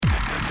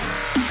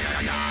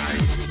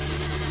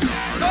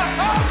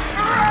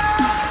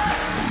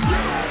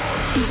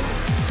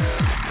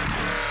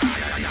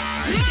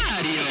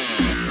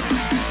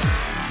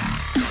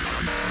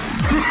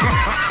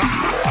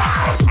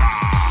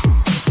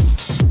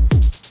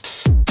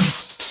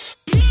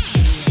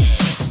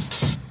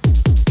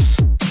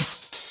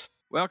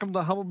Welcome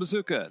to Humble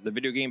Bazooka, the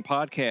video game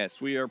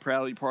podcast. We are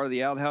proudly part of the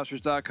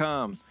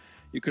OutHousers.com.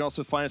 You can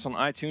also find us on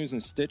iTunes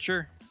and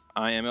Stitcher.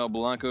 I am El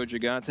Blanco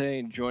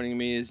Gigante. Joining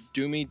me is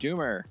Doomy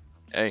Doomer.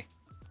 Hey.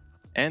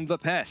 And The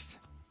Pest.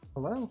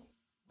 Hello.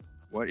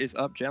 What is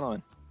up,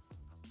 gentlemen?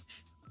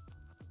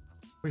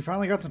 We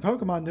finally got some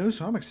Pokemon news,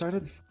 so I'm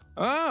excited.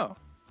 Oh.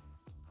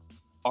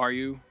 Are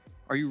you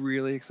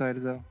really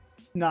excited, though?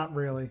 Not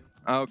really.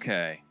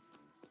 Okay.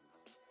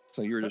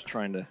 So you were just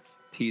trying to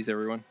tease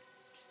everyone?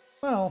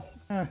 Well,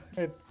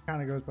 it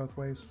kind of goes both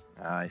ways.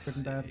 I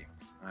see. Bad.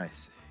 I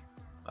see.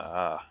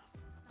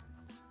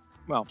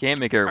 Well, can't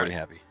make everybody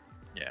happy.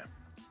 Yeah.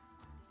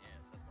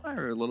 I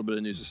heard a little bit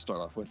of news to start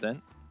off with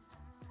then.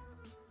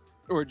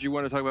 Or do you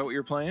want to talk about what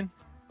you're playing?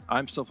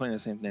 I'm still playing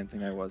the same damn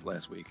thing I was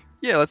last week.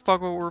 Yeah, let's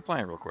talk about what we're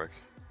playing real quick.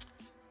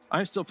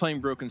 I'm still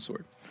playing Broken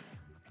Sword.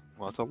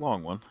 Well, it's a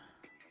long one.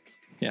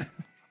 Yeah.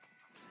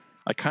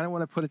 I kind of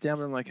want to put it down,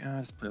 but I'm like,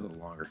 let's play a little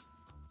longer.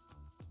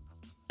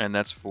 And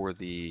that's for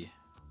the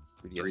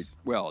 3DS?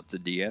 Well, it's a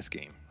DS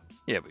game.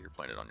 Yeah, but you're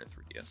playing it on your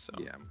 3DS, so...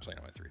 Yeah, I'm playing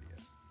on my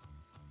 3DS.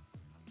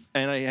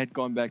 And I had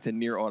gone back to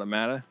Nier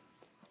Automata,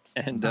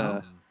 and...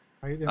 How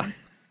you doing?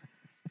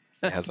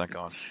 It has not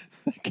gone.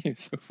 That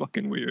game's so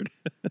fucking weird.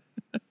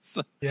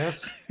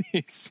 Yes?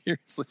 It's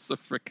seriously so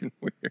freaking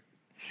weird.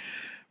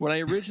 When I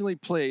originally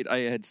played, I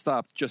had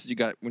stopped just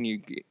as when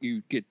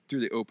you get through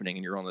the opening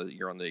and you're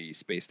on the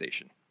space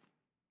station.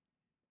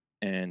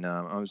 And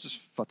I was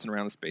just futzing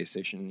around the space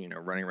station,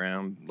 running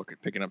around,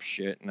 picking up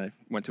shit. And I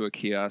went to a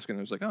kiosk and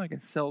it was like, I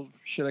can sell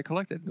shit I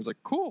collected. And it was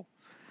like, cool.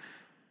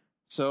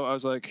 So I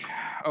was like,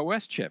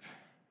 OS chip.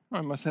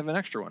 I must have an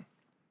extra one.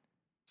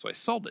 So I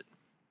sold it.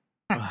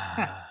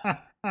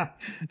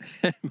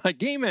 And my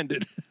game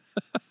ended.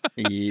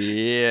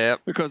 Yeah.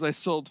 Because I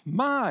sold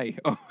my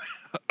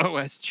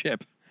OS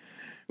chip,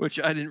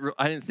 which I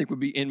didn't think would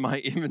be in my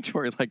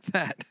inventory like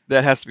that.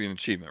 That has to be an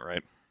achievement,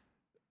 right?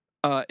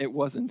 It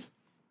wasn't.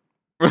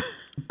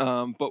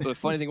 But the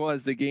funny thing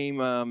was, the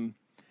game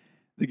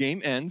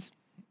ends.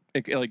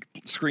 It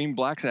screen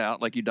blacks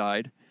out like you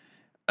died.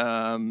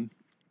 You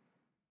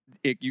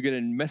get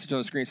a message on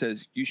the screen that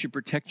says you should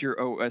protect your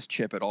OS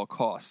chip at all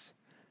costs,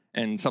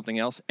 and something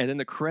else. And then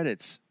the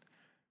credits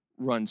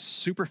run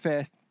super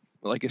fast,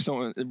 like if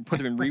someone put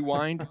them in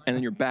rewind, and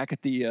then you're back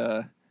at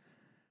the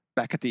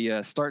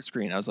start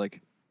screen. I was like,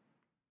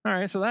 all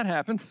right, so that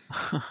happened.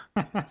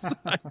 So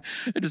I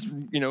just,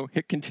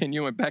 hit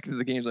continue, went back into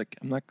the game. I was like,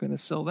 I'm not going to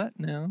sell that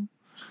now.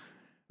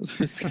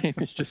 This game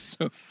is just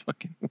so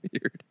fucking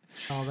weird.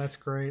 Oh, that's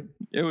great.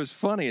 It was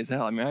funny as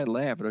hell. I mean, I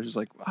laughed, but I was just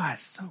like, wow, it's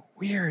so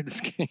weird,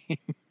 this game.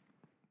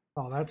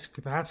 Oh, that's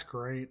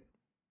great.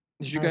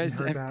 Did you guys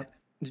heard that?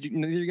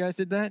 Neither of you guys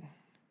did that?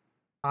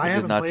 I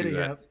haven't played it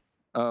yet.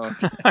 Oh,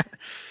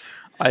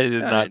 I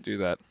did not do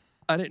that.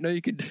 I didn't know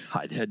you could.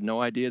 I had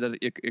no idea that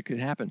it could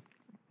happen.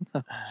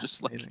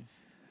 Just like,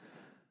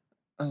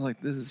 I was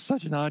like, this is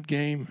such an odd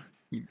game.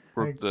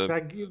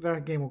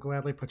 That game will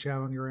gladly put you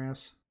out on your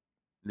ass.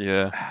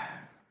 Yeah.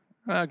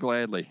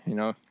 Gladly.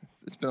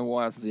 It's been a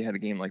while since you had a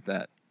game like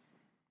that.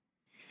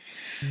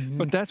 Mm-hmm.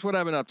 But that's what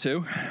I've been up to.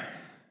 How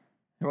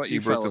about so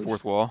you broke the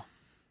fourth wall?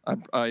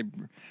 I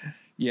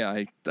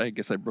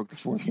guess I broke the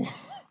fourth wall.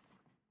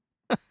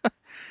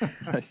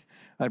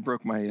 I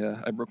broke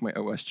my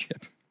OS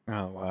chip.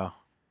 Oh wow.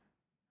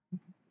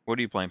 What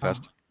are you playing,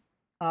 Pest?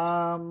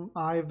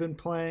 I've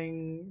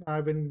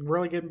been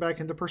really getting back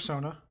into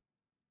Persona.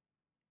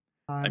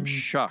 I'm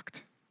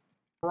shocked.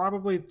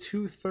 Probably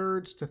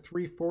 2/3 to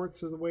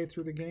 3/4 of the way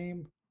through the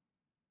game.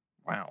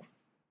 Wow.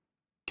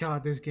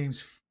 God, this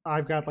game's...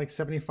 I've got like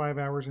 75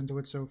 hours into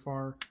it so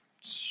far.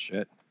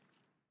 Shit.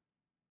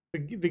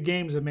 The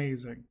game's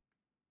amazing.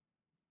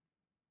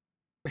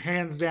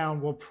 Hands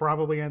down, will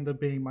probably end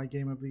up being my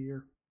game of the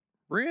year.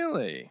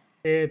 Really?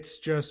 It's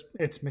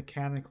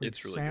mechanically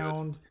it's really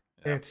sound.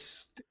 Yeah.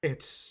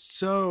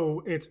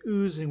 It's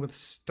oozing with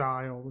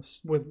style,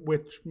 with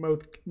which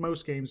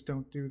most games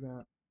don't do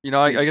that.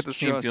 I get the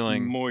same just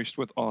feeling. Moist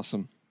with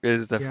awesome. It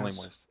is definitely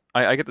Yes. moist.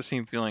 I get the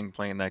same feeling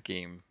playing that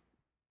game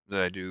that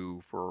I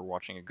do for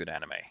watching a good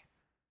anime.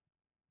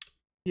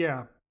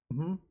 Yeah.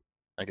 Mm-hmm.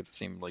 I get the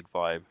same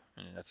vibe,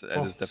 and that is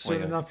definitely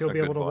soon enough you'll a be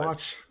able good to vibe.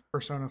 watch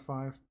Persona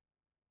 5.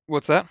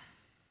 What's that?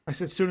 I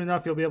said soon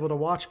enough you'll be able to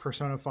watch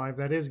Persona 5.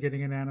 That is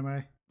getting an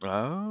anime,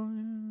 Oh,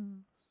 yeah.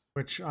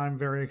 which I'm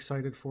very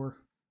excited for.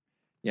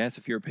 Yes,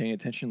 if you were paying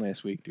attention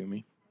last week,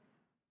 Doomy.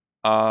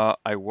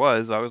 I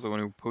was the one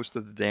who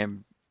posted the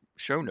damn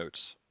show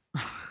notes.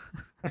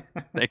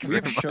 Thank you We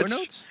very have show much.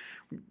 notes?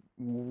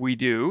 We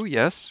do,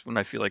 yes, when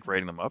I feel like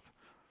writing them up.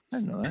 I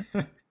didn't know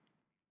that.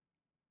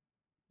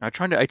 I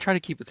try to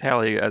keep a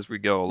tally as we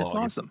go along.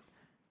 That's awesome.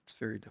 It's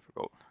very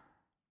difficult.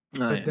 I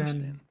But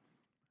understand.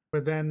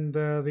 But then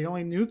the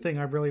only new thing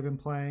I've really been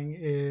playing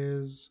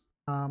is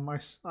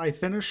I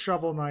finished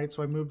Shovel Knight,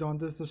 so I moved on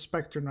to the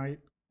Spectre Knight.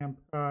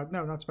 No,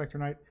 not Spectre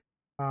Knight.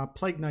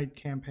 Plague Knight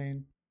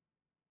campaign.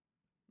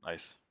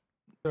 Nice.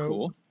 So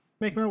Cool.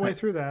 making my way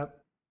through that.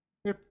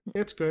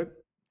 It's good.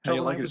 How you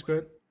Shovel like Knight it? was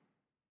good.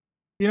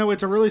 You know,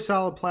 it's a really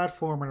solid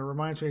platform, and it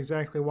reminds me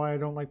exactly why I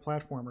don't like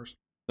platformers.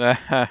 Yeah,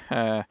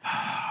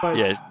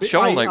 But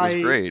Shovel Knight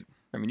was great.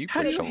 I mean, you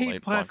How do played you Shovel hate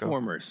Knight, Blanco.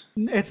 platformers?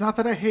 It's not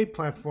that I hate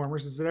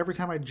platformers; it's that every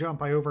time I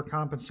jump, I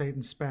overcompensate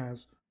and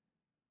spaz.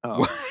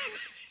 Oh,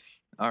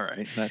 all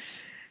right.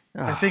 That's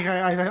I think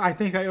I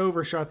think I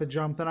overshot the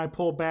jump, then I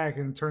pull back,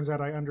 and it turns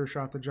out I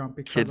undershot the jump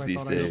because Kids I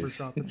these thought I days.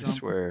 overshot the I jump.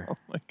 swear. oh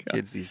my god.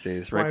 Kids these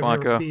days, Why right, I've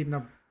never Blanco? beaten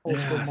a old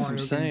Yeah, school that's what Mario I'm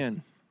game.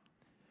 saying.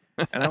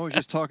 And I was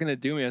just talking to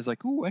Doomy. I was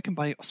like, "Ooh, I can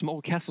buy some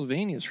old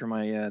Castlevanias for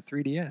my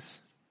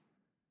 3DS."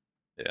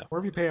 Or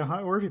if you pay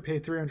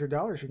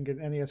 $300, you can get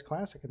an NES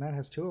Classic, and that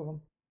has 2 of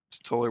them. It's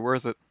totally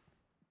worth it.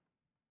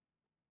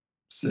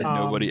 Said Um,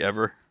 nobody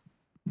ever.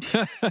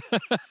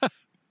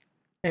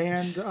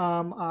 And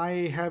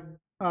I have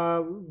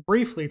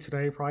briefly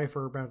today, probably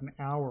for about an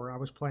hour, I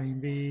was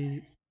playing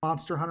the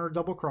Monster Hunter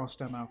Double Cross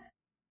demo.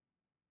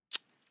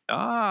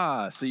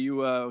 So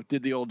you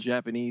did the old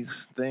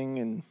Japanese thing,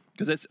 and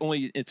because it's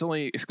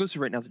only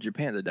exclusive right now to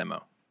Japan. The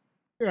demo.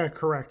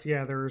 Correct.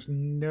 Yeah, there's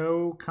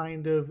no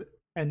kind of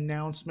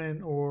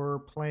announcement or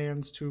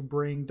plans to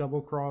bring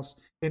Double Cross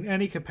in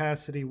any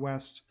capacity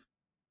west.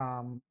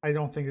 I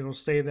don't think it'll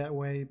stay that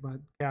way, but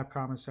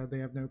Capcom has said they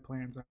have no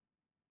plans.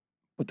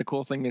 But the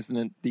cool thing is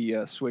that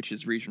the Switch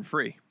is region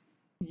free.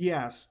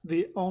 Yes,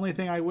 the only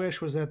thing I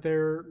wish was that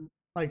there,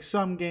 like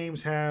some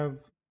games have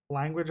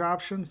language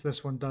options.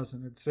 This one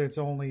doesn't. It's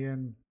only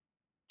in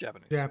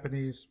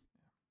Japanese.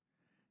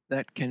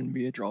 That can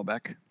be a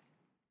drawback.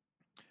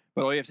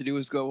 But all you have to do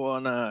is go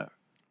on to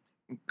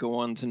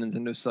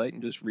Nintendo's site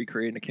and just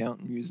recreate an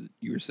account and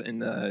use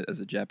as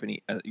a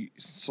Japanese. You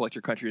select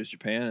your country as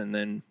Japan, and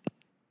then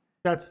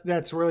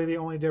That's really the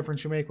only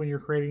difference you make when you're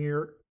creating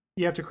your.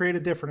 You have to create a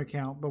different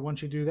account, but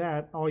once you do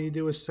that, all you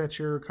do is set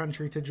your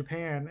country to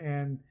Japan,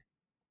 and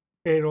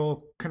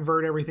it'll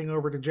convert everything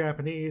over to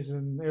Japanese,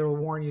 and it'll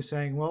warn you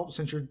saying, "Well,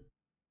 since you're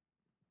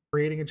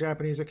creating a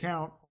Japanese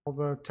account, all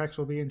the text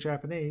will be in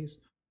Japanese."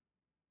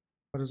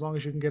 But as long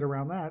as you can get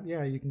around that,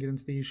 yeah, you can get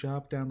into the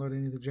eShop, download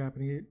any of the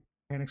Japanese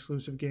and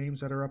exclusive games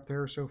that are up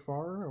there so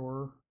far,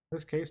 or in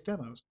this case,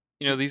 demos.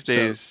 You know, these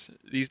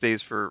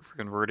days for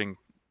converting,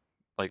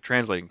 like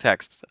translating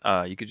text,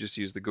 you could just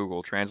use the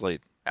Google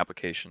Translate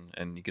application,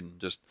 and you can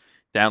just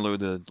download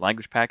the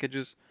language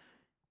packages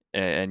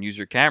and use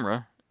your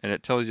camera, and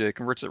it tells you, it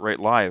converts it right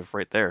live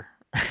right there.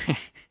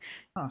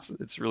 Huh.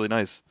 It's really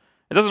nice.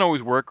 It doesn't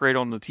always work great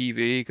on the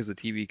TV because the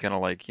TV kind of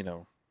like,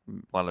 a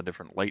lot of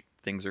different light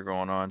things are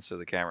going on, so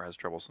the camera has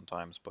trouble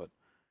sometimes. But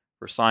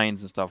for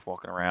signs and stuff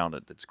walking around,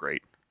 it's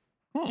great.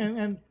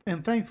 And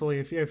thankfully,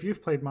 if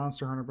you've played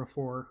Monster Hunter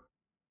before,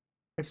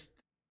 it's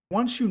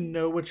once you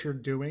know what you're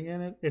doing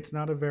in it, it's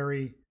not a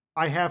very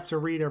I have to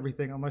read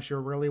everything unless you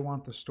really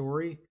want the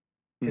story.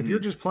 If you're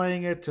just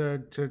playing it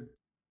to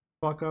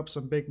fuck up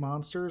some big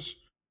monsters,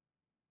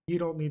 you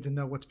don't need to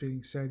know what's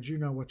being said. You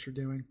know what you're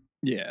doing.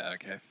 Yeah.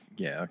 Okay.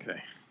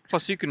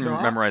 Plus, you can So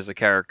memorize the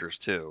characters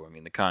too. I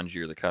mean, the kanji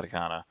or the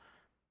katakana.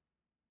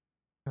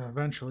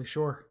 Eventually,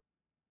 sure.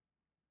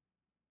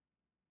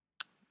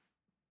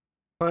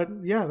 But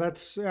yeah,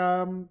 that's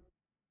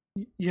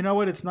you know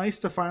what? It's nice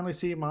to finally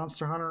see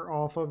Monster Hunter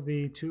off of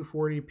the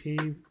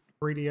 240p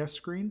 3DS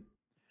screen.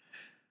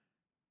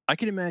 I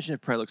can imagine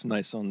it probably looks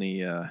nice on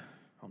the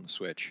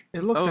Switch.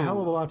 It looks a hell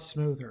of a lot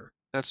smoother.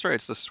 That's right.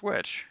 It's the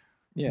Switch.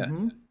 Yeah.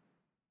 Mm-hmm.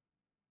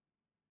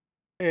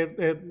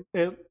 It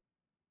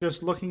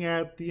just looking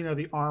at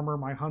the armor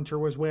my hunter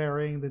was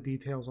wearing, the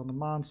details on the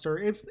monster.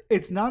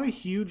 It's not a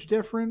huge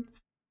difference.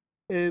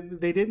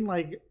 They didn't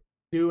like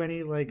do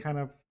any like kind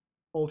of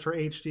ultra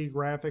HD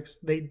graphics.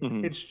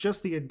 It's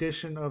just the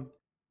addition of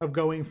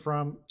going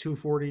from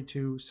 240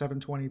 to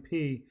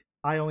 720p.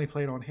 I only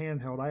played on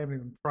handheld. I haven't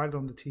even tried it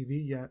on the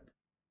TV yet.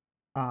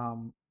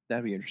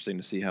 That'd be interesting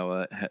to see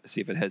how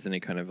see if it has any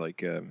kind of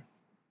like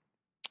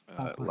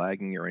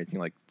lagging or anything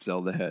like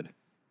Zelda had.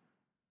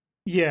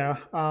 Yeah,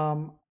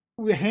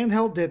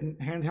 handheld didn't.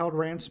 Handheld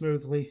ran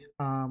smoothly.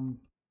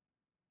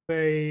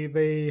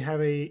 They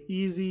have a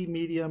easy,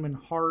 medium, and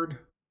hard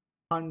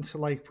hunt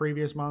like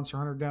previous Monster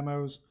Hunter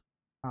demos.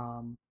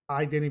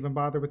 I didn't even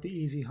bother with the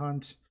easy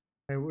hunt.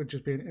 It would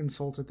just be an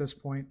insult at this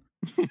point.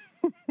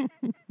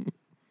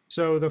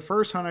 So the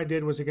first hunt I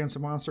did was against a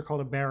monster called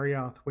a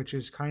Barioth, which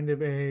is kind of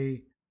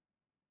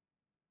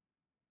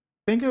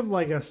think of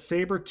like a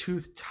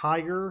saber-toothed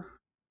tiger,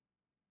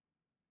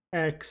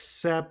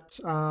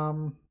 except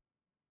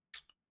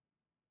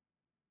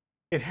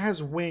it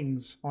has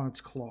wings on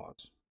its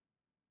claws.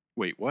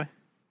 Wait, what?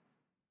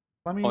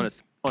 Let me on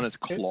its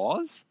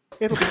claws?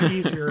 It'll be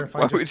easier if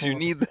I just. Why would you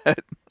need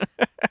that?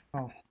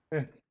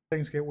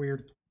 Things get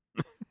weird.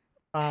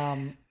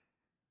 But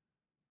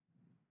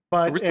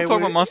are we still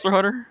talking about Monster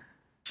Hunter?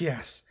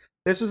 Yes,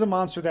 this was a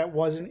monster that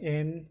wasn't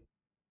in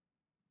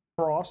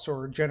Cross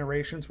or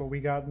Generations, what we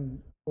got in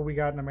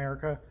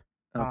America.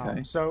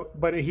 Okay.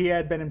 But he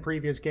had been in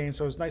previous games,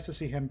 so it was nice to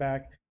see him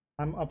back.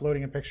 I'm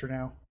uploading a picture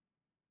now.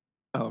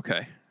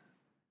 Okay.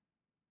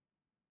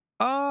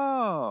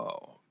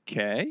 Oh,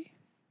 okay.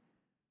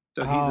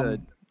 So he's a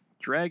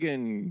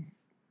dragon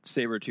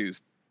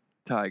saber-tooth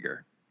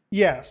tiger.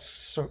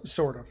 Yes,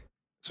 sort of.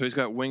 So he's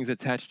got wings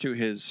attached to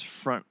his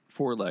front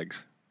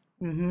forelegs,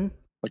 Mm-hmm.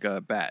 like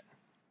a bat.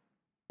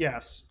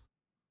 Yes.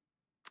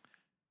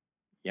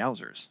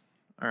 Yowzers!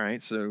 All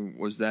right. So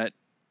was that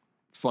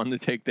fun to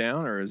take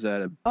down, or is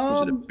that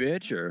was it a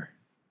bitch, or?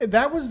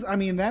 That was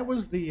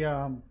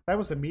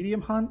the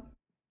medium hunt.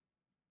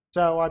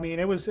 So I mean,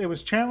 it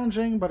was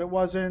challenging, but it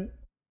wasn't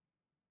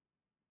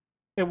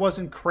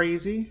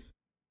crazy.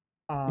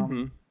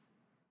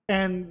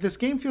 And this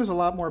game feels a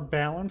lot more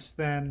balanced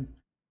than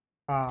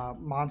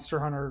Monster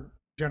Hunter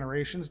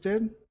Generations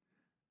did.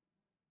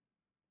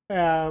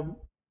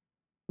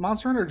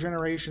 Monster Hunter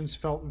Generations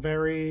felt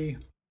very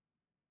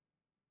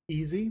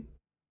easy.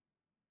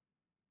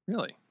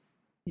 Really?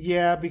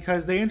 Yeah,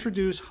 because they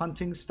introduced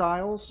hunting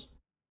styles,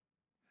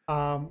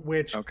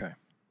 which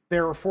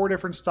there were 4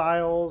 different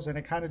styles, and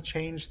it kind of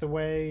changed the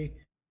way,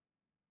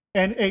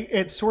 and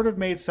it sort of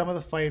made some of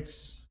the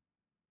fights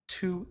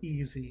too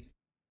easy.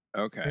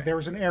 Okay. Like there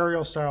was an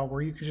aerial style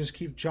where you could just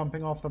keep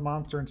jumping off the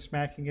monster and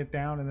smacking it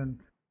down, and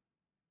then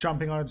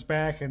jumping on its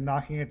back and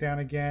knocking it down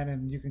again,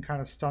 and you can kind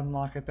of stun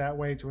lock it that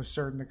way to a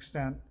certain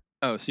extent.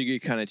 Oh, so you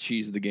could kind of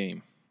cheese the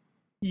game.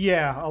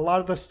 Yeah, a lot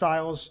of the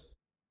styles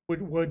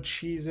would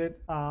cheese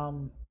it.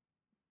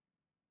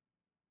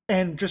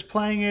 And just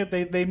playing it,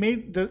 they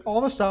made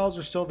all the styles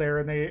are still there,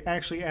 and they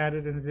actually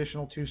added an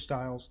additional 2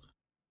 styles.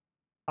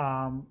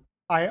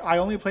 I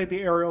only played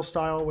the aerial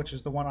style, which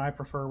is the one I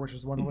prefer, which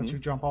is the one that lets you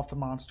jump off the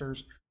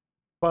monsters.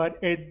 But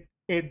it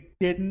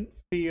didn't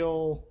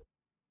feel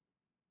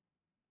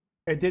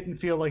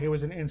like it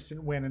was an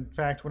instant win. In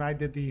fact, when I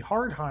did the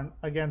hard hunt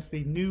against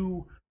the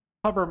new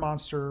cover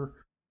monster,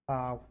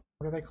 what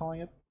are they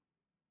calling it?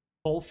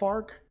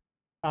 Bullfark.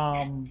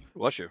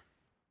 Bless you.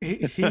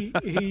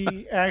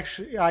 He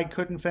actually, I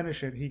couldn't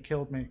finish it. He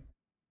killed me.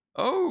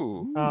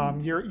 Oh.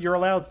 You're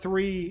allowed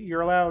 3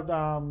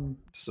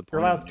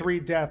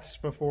 deaths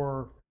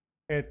before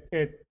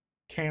it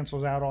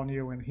cancels out on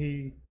you, and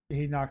he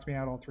knocked me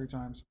out all 3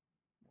 times.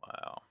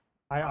 Wow.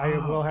 I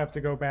will have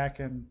to go back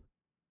and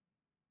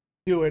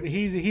do it.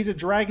 He's a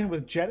dragon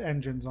with jet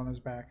engines on his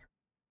back.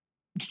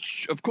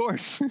 Of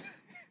course.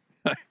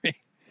 I mean,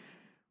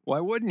 why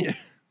wouldn't you?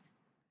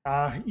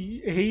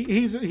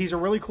 He's a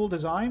really cool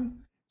design.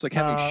 It's like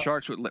having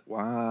sharks with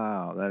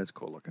wow, that is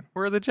cool looking.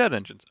 Where are the jet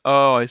engines?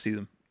 Oh, I see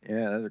them.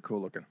 Yeah, those are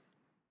cool looking.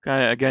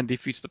 Kind of again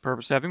defeats the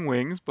purpose of having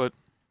wings, but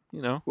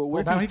you know.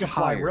 Well, now he can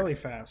fly really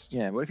fast.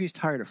 Yeah, what if he's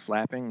tired of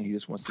flapping? He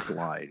just wants to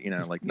glide. You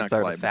know, like not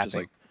tired glide, of but just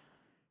fapping.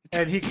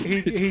 And he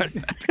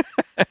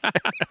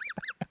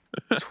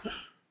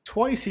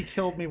twice he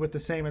killed me with the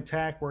same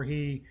attack where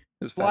he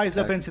flies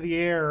up into the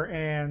air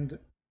and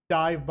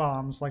dive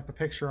bombs like the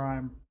picture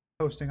I'm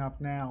posting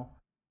up now.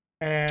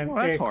 And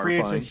it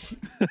creates a huge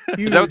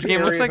Is that what the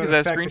game looks like? Is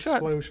that a screenshot?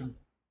 Explosion.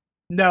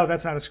 No,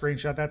 that's not a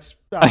screenshot. That's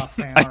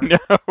fan art. I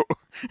know.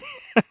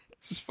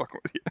 This is fucking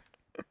with you.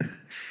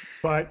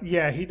 But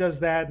yeah, he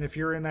does that, and if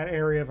you're in that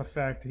area of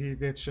effect,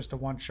 it's just a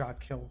one-shot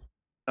kill.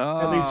 Oh.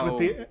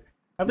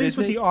 At least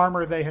with the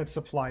armor they had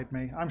supplied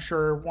me. I'm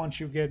sure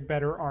once you get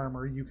better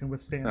armor, you can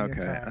withstand the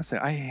attack.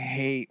 I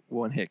hate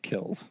one-hit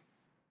kills.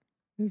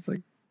 It's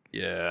like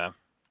well,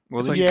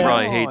 then you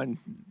probably hate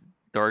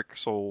Dark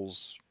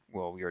Souls.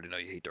 Well, we already know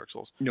you hate Dark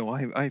Souls. No,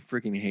 I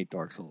freaking hate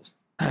Dark Souls.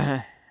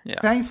 Yeah.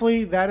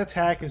 Thankfully, that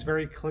attack is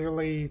very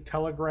clearly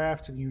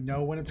telegraphed, and you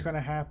know when it's going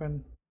to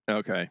happen.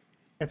 Okay.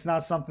 It's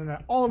not something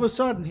that all of a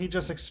sudden he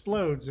just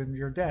explodes and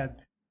you're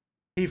dead.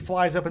 He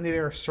flies up in the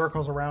air,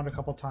 circles around a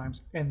couple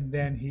times, and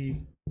then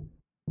he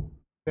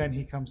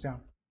comes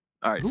down.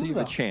 All right, so you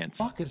have a chance.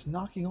 Who the fuck is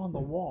knocking on the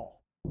wall?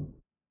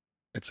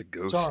 It's a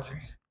ghost. Sorry.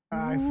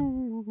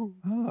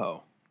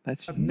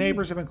 That's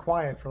neighbors have been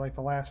quiet for like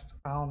the last,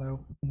 I don't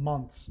know,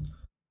 months.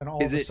 And all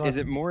of a sudden, is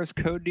it Morse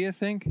code, do you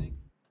think?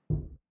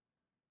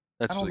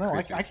 That's I don't know.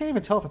 I can't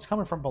even tell if it's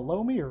coming from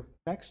below me or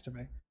next to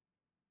me. I'm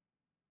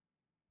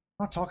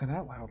not talking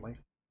that loudly.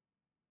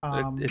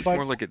 It's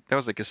more like that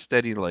was like a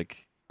steady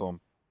like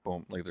boom,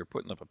 boom, like they're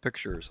putting up a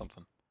picture or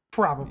something.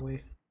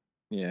 Probably.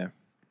 Yeah.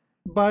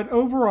 But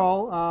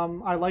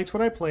overall, I liked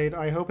what I played.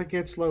 I hope it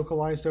gets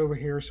localized over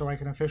here so I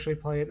can officially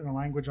play it in a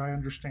language I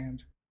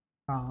understand.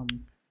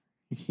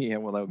 Yeah,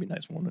 well, that would be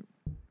nice, wouldn't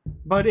it?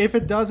 But if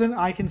it doesn't,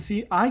 I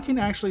can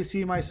actually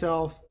see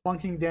myself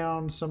plunking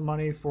down some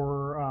money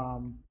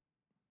for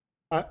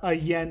a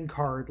yen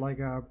card, like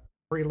a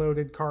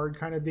preloaded card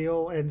kind of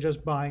deal, and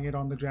just buying it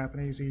on the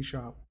Japanese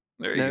eShop.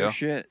 There you go.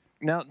 Shit.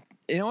 Now,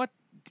 you know what?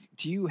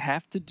 Do you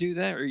have to do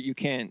that, or you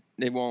can't?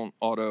 They won't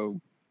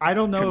auto. I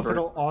don't know convert. if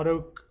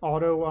it'll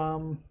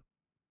auto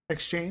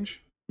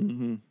exchange.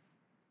 Mm-hmm.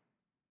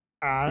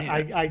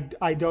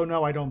 I don't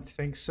know. I don't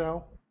think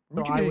so.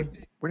 Where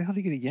the hell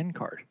do you get a yen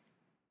card?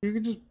 You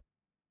could just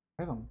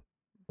buy them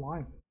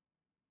live.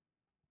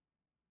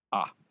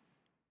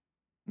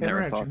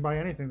 Never You thought. can buy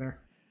anything there.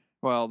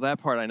 Well,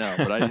 that part I know,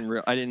 but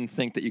I didn't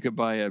think that you could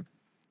buy a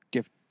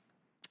gift.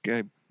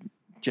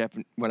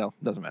 Japan. What else?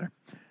 Doesn't matter.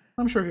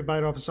 I'm sure if you buy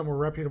it off of somewhere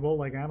reputable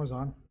like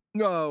Amazon.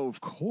 No,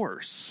 of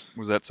course.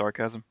 Was that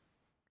sarcasm?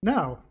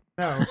 No,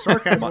 No,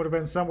 sarcasm would have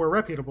been somewhere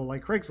reputable,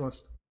 like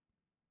Craigslist.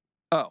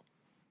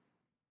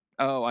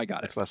 Oh, I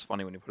got it. It's less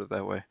funny when you put it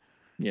that way.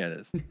 Yeah, it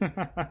is.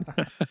 But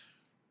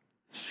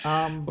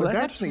Well, that's that's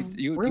actually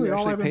you really all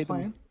actually I've been paid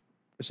playing. them.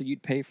 So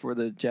you'd pay for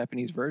the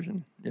Japanese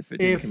version if it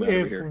didn't come out over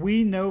If here.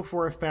 we know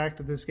for a fact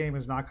that this game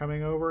is not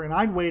coming over, and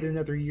I'd wait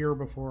another year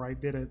before I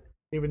did it,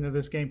 even though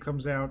this game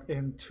comes out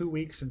in 2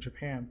 weeks in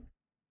Japan.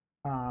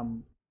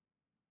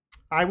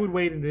 I would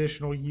wait an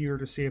additional year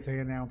to see if they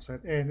announce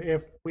it. And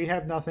if we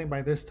have nothing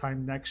by this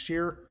time next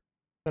year,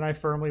 then I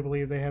firmly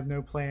believe they have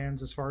no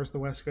plans as far as the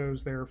West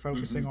goes. They're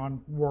focusing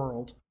on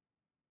World.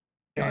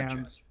 Gotcha.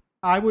 And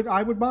I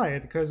would buy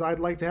it because I'd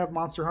like to have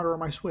Monster Hunter on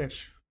my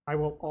Switch. I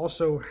will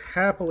also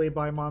happily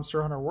buy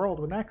Monster Hunter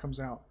World when that comes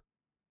out.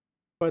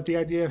 But the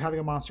idea of having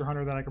a Monster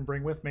Hunter that I can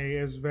bring with me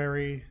is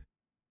very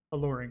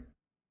alluring.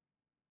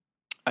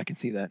 I can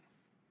see that.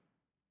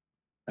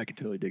 I can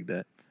totally dig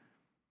that.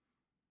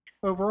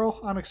 Overall,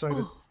 I'm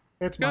excited.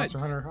 It's Good. Monster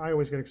Hunter. I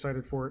always get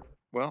excited for it.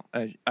 Well,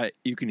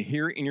 you can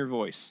hear it in your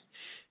voice.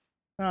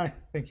 I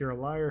think you're a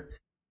liar.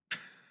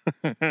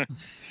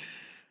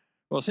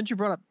 Well, since you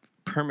brought up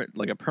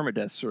like a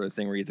permadeath sort of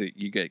thing where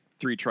you get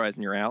 3 tries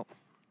and you're out,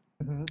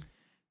 Mm-hmm.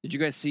 did you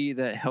guys see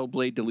that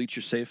Hellblade deletes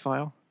your save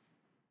file?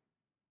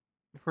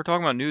 If we're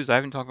talking about news, I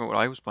haven't talked about what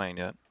I was playing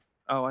yet.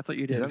 Oh, I thought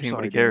you did. I'm If sorry.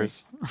 anybody Danny.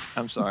 cares.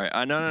 I'm sorry.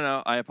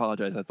 No. I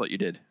apologize. I thought you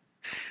did.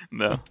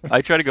 No. I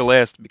try to go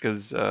last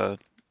because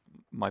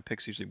my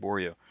picks usually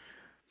bore you.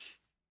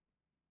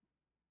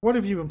 What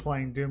have you been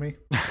playing, Doomy?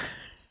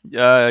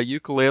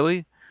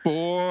 Ukulele.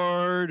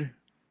 Bored.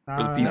 the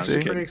I'm PC.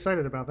 just pretty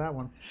excited about that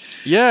one.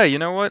 Yeah, you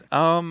know what?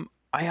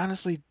 I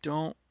honestly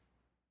don't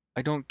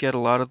get a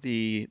lot of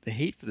the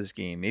hate for this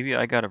game. Maybe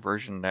I got a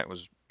version that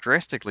was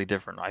drastically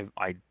different.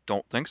 I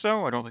don't think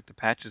so. I don't think the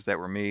patches that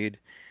were made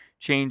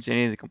changed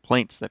any of the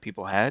complaints that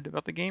people had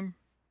about the game,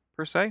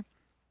 per se.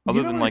 Other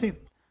You know than what I like, think?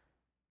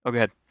 oh, go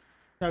ahead.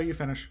 No, you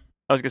finish.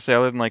 I was gonna say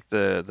other than like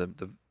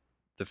the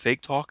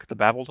fake talk, the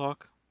babble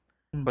talk,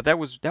 Hmm. but that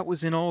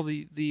was in all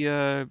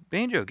the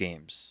Banjo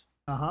games.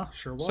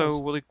 Sure was. So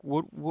like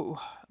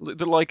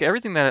like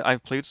everything that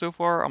I've played so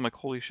far, I'm like,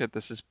 holy shit,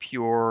 this is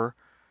pure.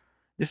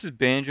 This is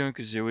Banjo and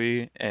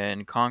Kazooie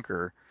and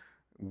Conquer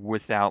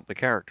without the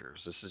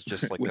characters. This is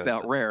just like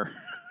without Rare.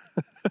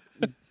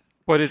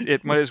 But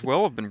it might as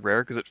well have been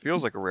Rare because it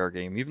feels like a Rare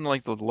game. Even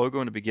like the logo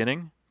in the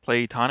beginning,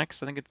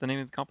 Playtonics, I think it's the name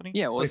of the company.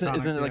 Yeah, well, isn't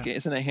it like yeah.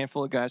 isn't a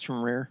handful of guys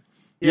from Rare?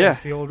 Yeah.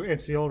 It's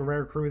the old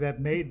Rare crew that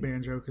made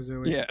Banjo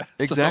Kazooie. Yeah,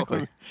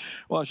 Exactly.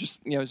 Well, it's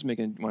just I was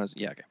making when I was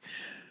okay.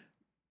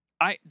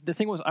 The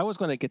thing was I was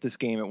going to get this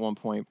game at one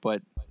point,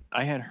 but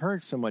I had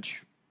heard so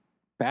much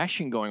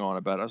bashing going on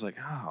about it. I was like,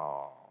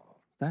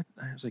 I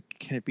was like,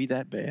 can it be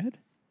that bad?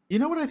 You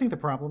know what I think the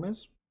problem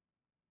is?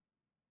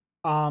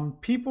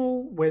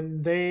 People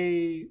when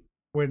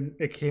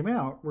it came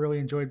out really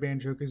enjoyed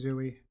Banjo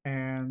Kazooie,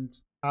 and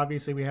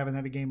obviously we haven't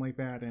had a game like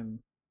that in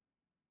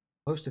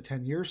close to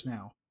 10 years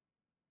now.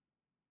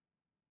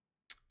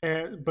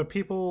 But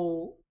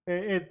people,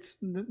 it's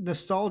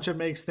nostalgia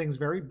makes things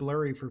very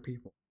blurry for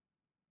people.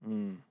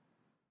 Mm.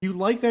 You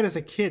like that as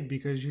a kid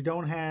because you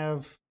don't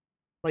have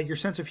like your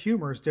sense of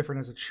humor is different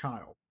as a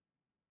child.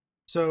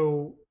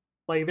 So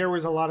like there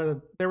was a lot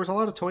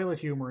of toilet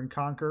humor in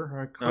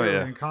Conquer,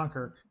 clearly in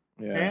Conquer,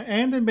 Yeah.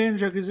 and in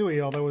Banjo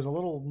Kazooie, although it was a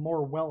little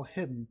more well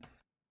hidden.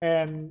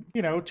 And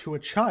to a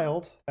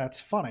child, that's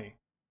funny.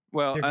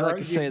 Well, You're I like gro-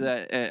 to say you-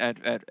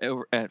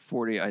 that at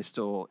 40, I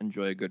still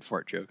enjoy a good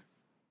fart joke.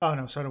 Oh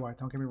no, so do I.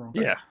 Don't get me wrong.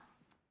 Yeah.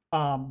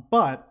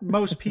 But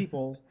most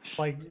people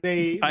like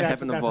I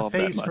that's haven't a evolved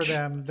that phase for much.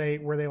 them.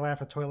 Where they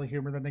laugh at toilet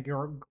humor, then they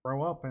grow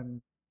up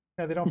and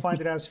they don't find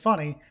it as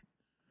funny,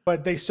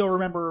 but they still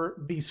remember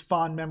these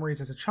fond memories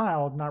as a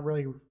child. Not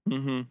really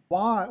Mm-hmm.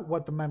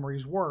 what the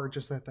memories were,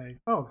 just that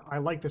I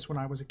liked this when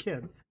I was a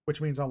kid, which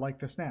means I'll like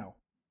this now.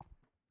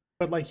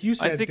 But like you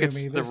said, I think to it's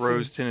me, the this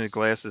rose is, tinted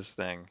glasses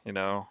thing.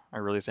 I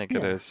really think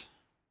it Yeah. is.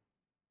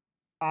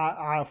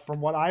 From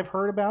what I've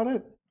heard about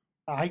it,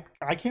 I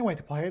can't wait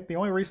to play it. The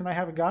only reason I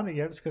haven't gotten it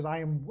yet is because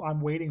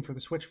I'm waiting for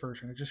the Switch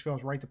version. It just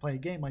feels right to play a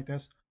game like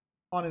this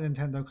on a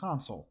Nintendo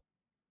console.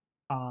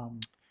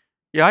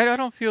 Yeah, I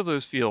don't feel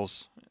those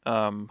feels.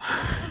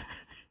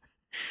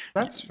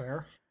 That's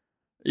fair.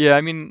 Yeah,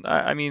 I mean,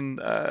 I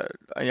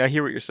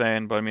hear what you're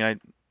saying, but I mean,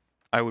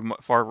 I would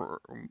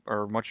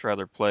much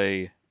rather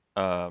play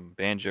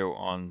Banjo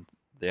on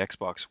the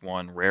Xbox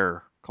One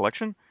Rare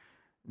collection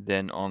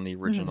than on the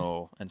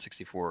original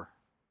N64.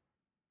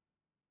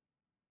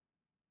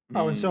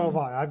 Oh, and so have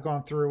I. I've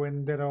gone through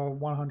and did a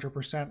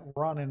 100%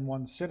 run in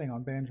one sitting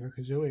on Banjo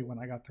Kazooie when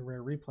I got the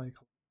Rare Replay.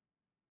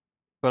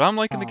 But I'm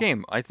liking the Oh.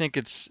 game. I think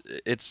it's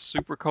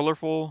super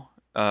colorful.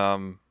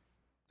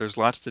 There's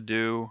lots to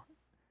do,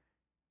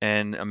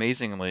 and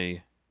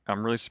amazingly,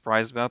 I'm really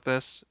surprised about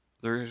this.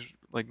 There's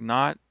like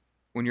not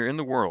when you're in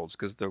the worlds,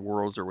 because the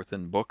worlds are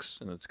within books,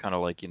 and it's kind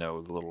of like the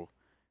little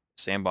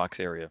sandbox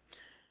area.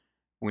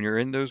 When you're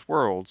in those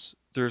worlds,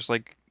 there's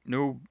like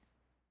no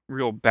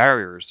real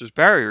barriers. There's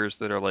barriers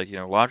that are like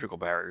logical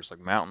barriers, like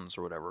mountains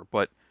or whatever,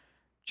 but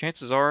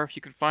chances are, if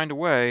you can find a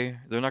way,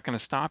 they're not going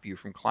to stop you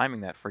from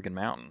climbing that friggin'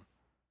 mountain.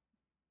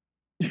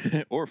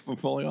 Or from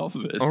falling off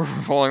of it. Or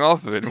from falling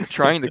off of it and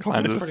trying to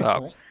climb to That's the pretty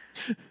top.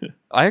 cool.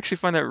 I actually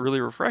find that really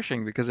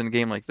refreshing because in a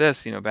game like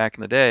this, back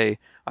in the day,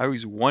 I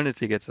always wanted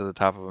to get to the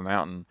top of a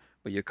mountain,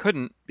 but you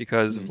couldn't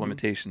because of Mhm.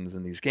 limitations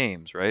in these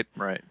games, right?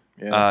 Right.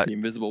 Yeah. Uh, The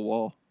invisible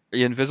wall.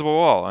 The invisible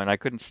wall, and I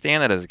couldn't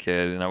stand that as a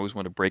kid, and I always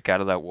wanted to break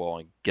out of that wall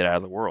and get out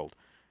of the world.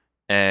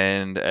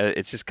 And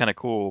it's just kind of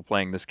cool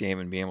playing this game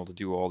and being able to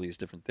do all these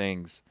different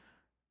things.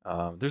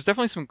 There's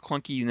definitely some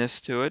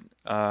clunkiness to it.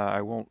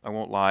 I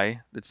won't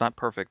lie. It's not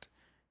perfect.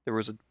 There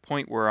was a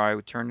point where I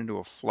would turn into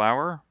a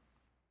flower,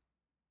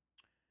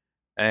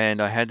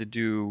 and I had to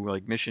do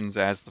like missions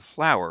as the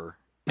flower,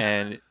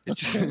 and it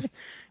just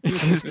it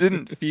just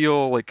didn't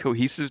feel like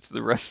cohesive to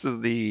the rest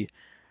of the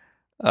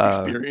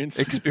Experience.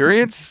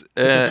 experience.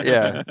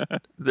 Yeah,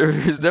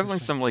 there's definitely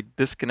some like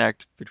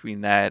disconnect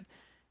between that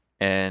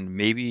and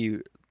maybe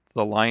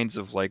the lines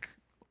of like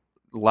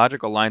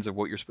logical lines of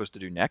what you're supposed to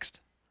do next.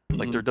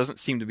 Like Mhm. there doesn't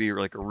seem to be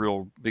like a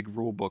real big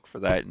rule book for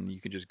that, and you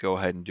can just go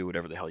ahead and do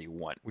whatever the hell you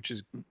want, which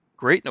is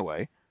great in a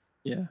way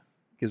Yeah.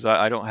 because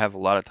I don't have a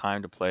lot of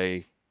time to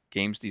play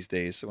games these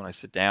days. So when I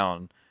sit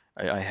down,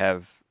 I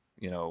have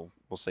we'll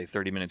say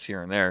 30 minutes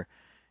here and there,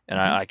 and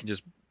Mhm. I can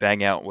just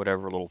bang out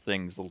whatever little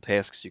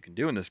tasks you can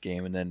do in this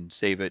game, and then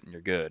save it, and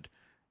you're good,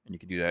 and you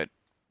can do that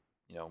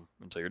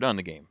until you're done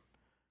the game.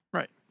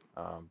 Right.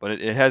 But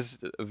it has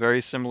a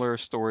very similar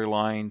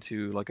storyline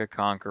to like a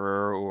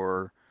Conqueror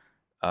or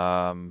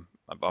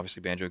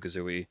obviously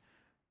Banjo-Kazooie.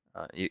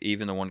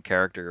 Even the one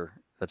character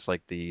that's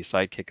like the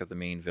sidekick of the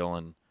main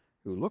villain,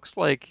 who looks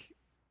like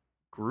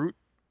Groot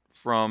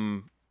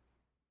from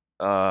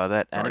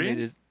that Guardians?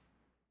 animated.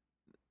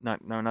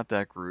 Not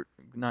that Groot.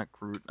 Not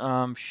Groot.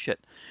 Shit.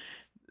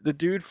 The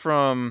dude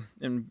from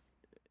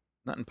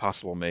not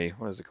Impossible Me.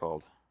 What is it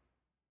called?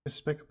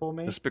 Despicable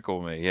Me?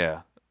 Despicable Me.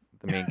 Yeah,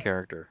 the main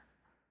character.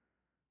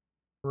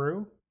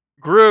 Gru?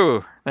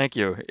 Gru. Thank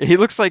you. He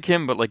looks like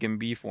him, but like in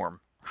bee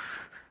form.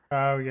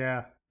 Oh,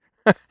 yeah.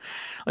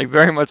 Like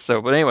very much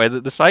so. But anyway,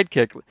 the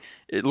sidekick,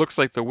 it looks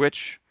like the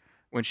witch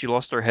when she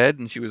lost her head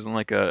and she was in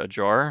like a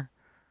jar.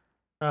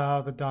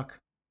 Oh, the duck.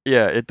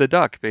 Yeah, the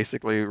duck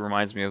basically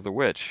reminds me of the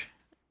witch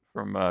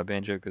from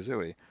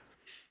Banjo-Kazooie.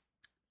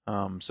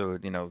 So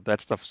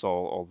that stuff's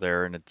all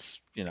there, and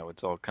it's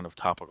all kind of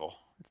topical.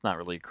 It's not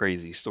really a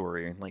crazy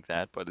story like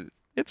that, but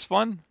it's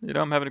fun.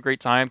 I'm having a great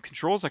time.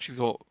 Controls actually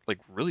feel like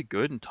really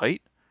good and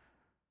tight.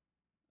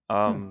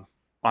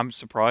 I'm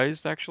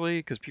surprised actually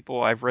because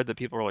I've read that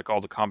people are like, "Oh,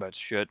 the combat's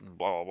shit" and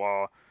blah blah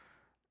blah.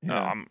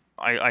 Yeah.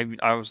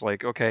 I was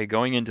like, okay,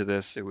 going into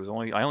this, I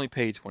only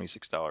paid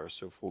 $26,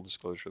 so full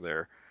disclosure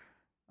there.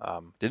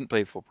 Didn't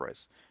pay full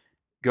price.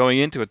 Going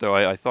into it though,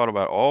 I thought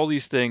about all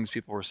these things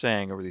people were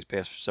saying over these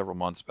past several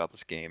months about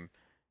this game,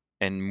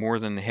 and more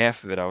than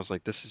half of it, I was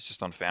like, this is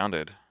just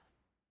unfounded.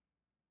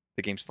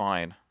 The game's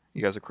fine.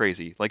 You guys are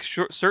crazy. Like,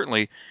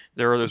 certainly,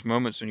 there are those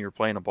moments when you're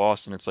playing a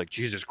boss and it's like,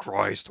 Jesus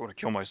Christ, I want to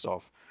kill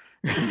myself.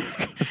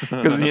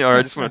 Because,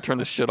 I just want to turn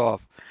this shit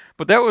off.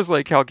 But that was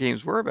like how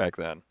games were back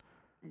then.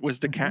 Was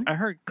the I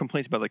heard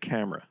complaints about the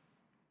camera.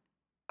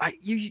 I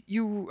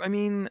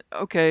mean,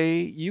 okay,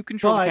 you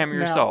control the But camera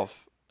now-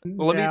 yourself.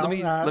 Well, let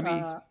me.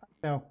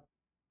 No.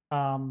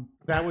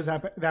 That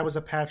was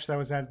a patch that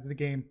was added to the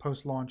game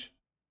post-launch.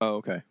 Oh,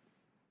 okay.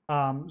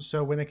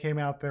 So when it came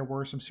out, there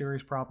were some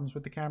serious problems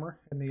with the camera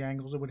and the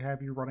angles it would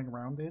have you running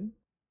around in.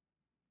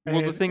 Well,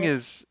 the And- thing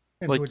is,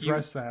 and like to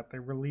address that, they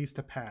released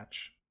a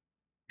patch.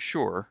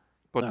 sure,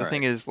 but the All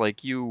thing is,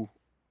 like you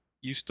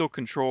still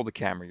control the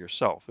camera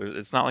yourself.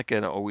 It's not like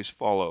an always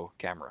follow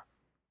camera.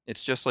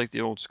 It's just like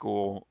the old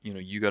school.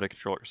 You got to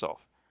control it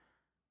yourself.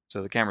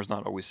 So the camera's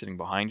not always sitting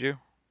behind you.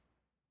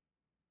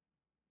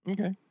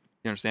 Okay.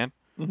 You understand?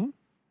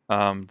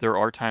 Mhm. There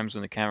are times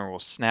when the camera will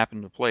snap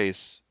into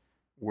place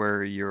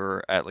where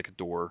you're at like a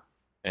door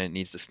and it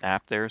needs to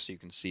snap there so you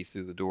can see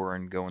through the door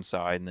and go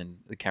inside, and then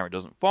the camera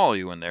doesn't follow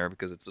you in there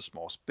because it's a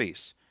small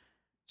space.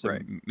 So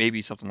Right.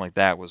 maybe something like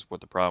that was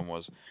what the problem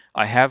was.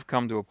 I have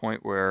come to a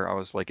point where I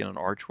was like in an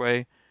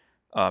archway,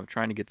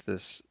 trying to get to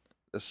this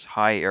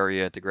high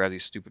area to grab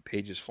these stupid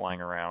pages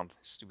flying around,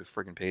 stupid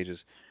friggin'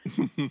 pages,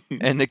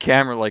 and the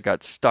camera like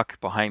got stuck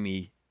behind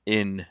me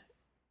in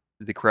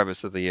the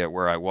crevice of the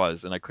where I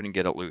was, and I couldn't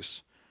get it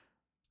loose.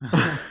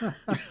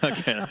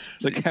 Okay.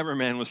 The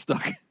cameraman was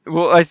stuck.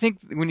 Well, I think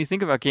when you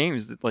think about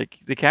games, that like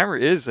the camera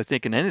is, I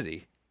think, an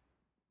entity.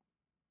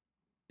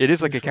 It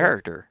is like a Sure.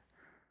 character.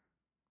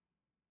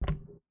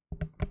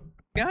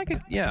 Yeah, I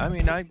could. Yeah, I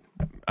mean, I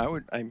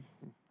would.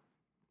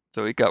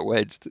 So it got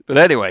wedged. But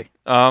anyway,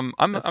 I'm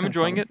That's kinda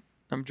enjoying funny. it.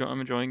 I'm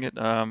enjoying it.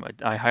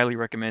 I highly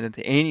recommend it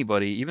to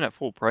anybody, even at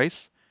full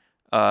price,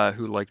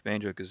 who liked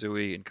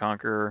Banjo-Kazooie and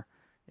Conquer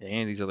and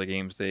any of these other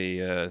games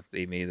they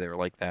made that were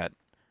like that.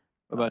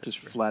 What about just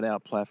flat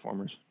out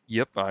platformers?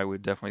 Yep, I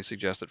would definitely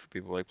suggest it for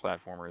people who like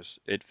platformers.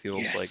 It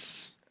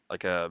feels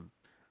like a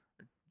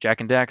Jak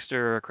and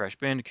Daxter, a Crash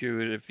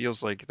Bandicoot. It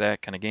feels like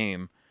that kind of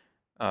game.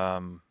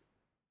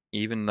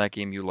 Even that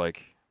game you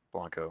like,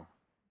 Blanco.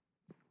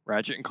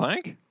 Ratchet and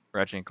Clank.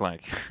 Ratchet and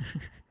Clank.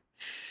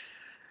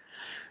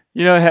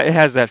 You know, it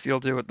has that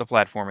feel to it, the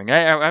platforming.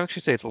 I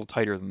actually say it's a little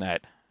tighter than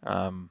that.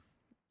 And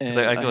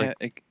I feel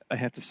like I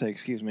have to say,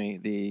 excuse me,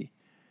 the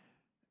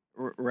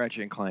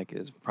Ratchet and Clank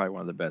is probably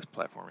one of the best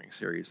platforming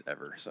series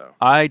ever. So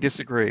I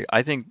disagree.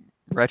 I think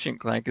Ratchet and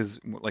Clank is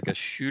like a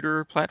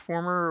shooter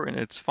platformer, and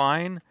it's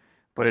fine,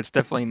 but it's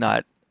definitely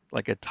not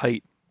like a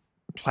tight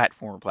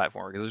platformer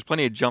because there's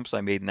plenty of jumps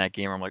I made in that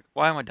game where I'm like,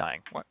 why am I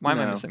dying? Why am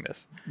I missing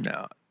this?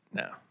 No,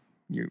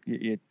 you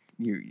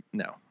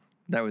no.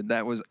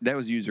 That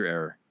was user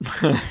error.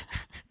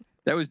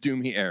 That was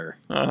Doomy error.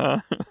 Uh-huh.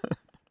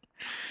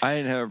 I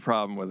didn't have a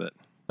problem with it.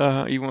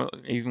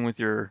 Even with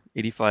your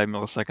 85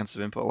 milliseconds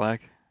of input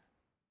lag.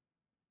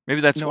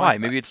 Maybe that's No, why.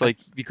 Maybe it's like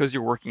because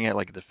you're working at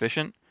like a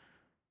deficient.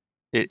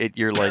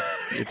 You're like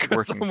it's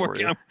working for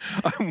you.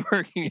 I'm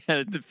working at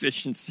a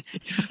deficiency.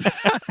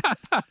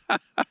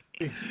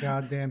 These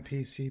goddamn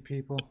PC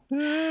people.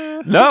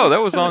 No,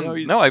 that was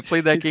on. No, I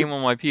played that game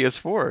on my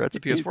PS4. That's a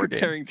PS4 he's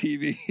comparing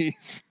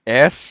TVs.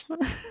 S.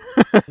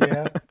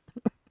 Yeah.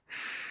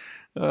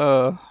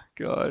 Oh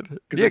God.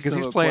 Yeah, because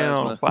he's playing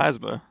on a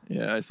plasma.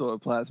 Yeah, I saw a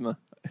plasma.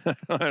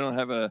 I don't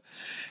have a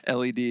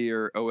LED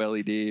or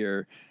OLED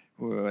or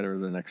whatever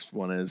the next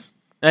one is.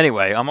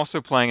 Anyway, I'm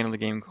also playing another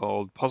game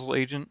called Puzzle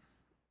Agent.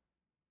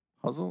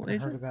 Puzzle I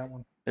Agent? heard of that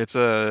one. It's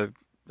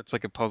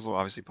like a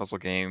puzzle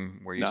game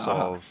where you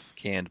solve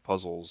canned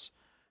puzzles,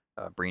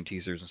 brain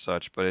teasers and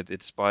such. But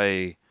it's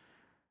by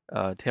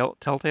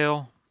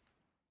Telltale.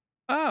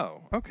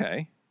 Oh,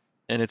 okay.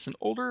 And it's an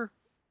older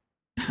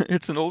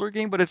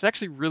game, but it's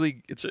actually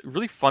really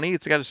funny.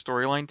 It's got a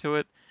storyline to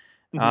it.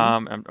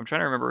 I'm trying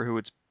to remember who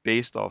it's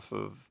based off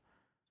of.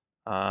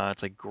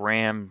 It's like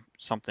Graham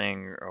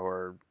something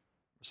or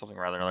something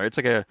rather another. It's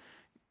like a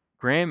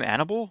Graham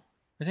Annable,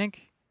 I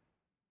think.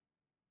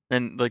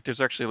 And like,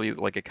 there's actually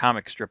like a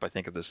comic strip, I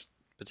think, of this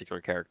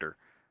particular character.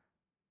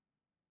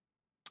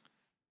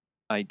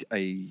 I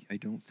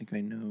don't think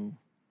I know.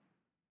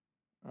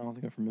 I don't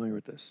think I'm familiar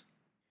with this.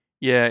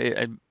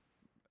 Yeah,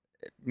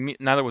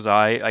 neither was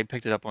I. I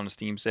picked it up on a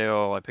Steam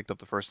sale. I picked up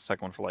the first and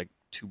second one for like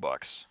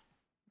 $2.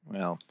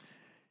 Well,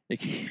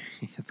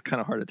 it's kind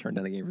of hard to turn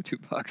down a game for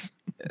 $2.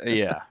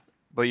 Yeah,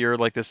 but you're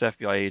like this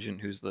FBI agent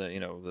who's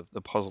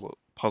the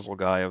puzzle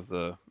guy of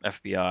the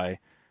FBI,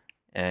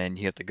 and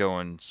you have to go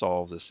and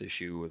solve this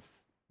issue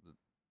with.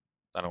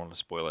 I don't want to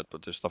spoil it,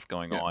 but there's stuff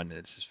going on, and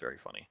it's just very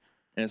funny.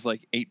 And it's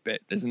like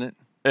 8-bit, isn't it?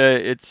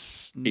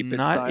 It's 8-bit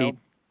not style? 8.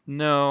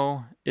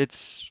 No,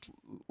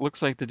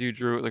 looks like the dude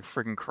drew it like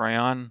freaking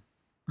crayon.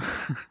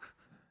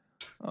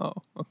 Oh,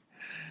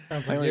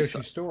 Sounds like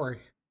Yoshi's Story.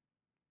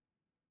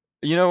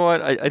 You know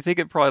what? I think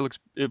it probably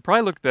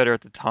looked better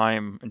at the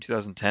time in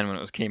 2010 when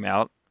it came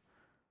out.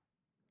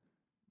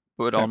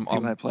 But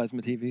people had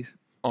plasma TVs.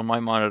 On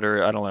my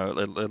monitor, I don't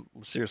know. It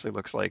seriously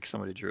looks like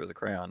somebody drew it with a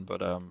crayon,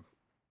 but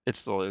it's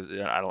still.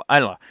 I don't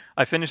know.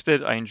 I finished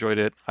it. I enjoyed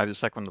it. I have the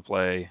second one to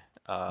play.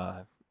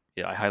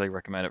 Yeah, I highly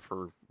recommend it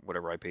for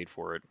whatever I paid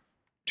for it.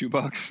 $2.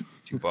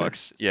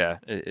 $2. Yeah,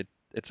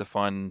 it's a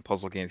fun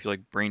puzzle game. If you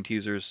like brain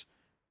teasers,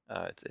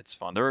 it's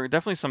fun. There are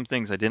definitely some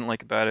things I didn't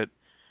like about it.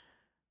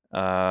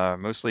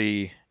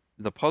 Mostly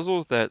the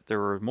puzzles that there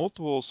were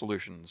multiple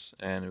solutions,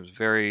 and it was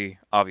very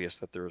obvious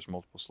that there was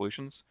multiple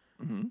solutions,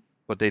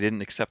 but they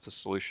didn't accept the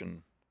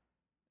solution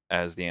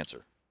as the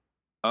answer.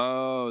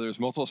 Oh, there's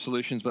multiple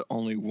solutions, but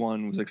only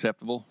one was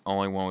acceptable?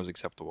 Only one was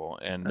acceptable.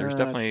 And there's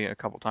definitely a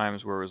couple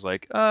times where it was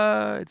like,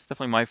 it's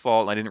definitely my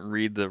fault. I didn't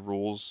read the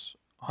rules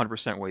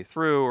 100% way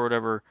through or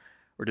whatever,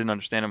 or didn't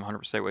understand them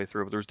 100% way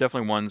through. But there's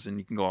definitely ones, and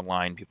you can go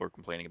online, people are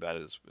complaining about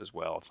it as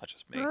well. It's not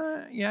just me.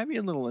 Yeah, I'd be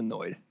a little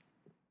annoyed.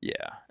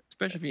 Yeah.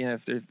 Especially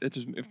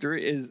if there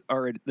is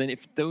already, then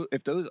if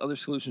those other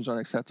solutions aren't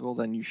acceptable,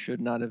 then you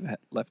should not have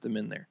left them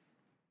in there.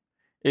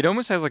 It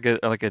almost has like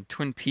a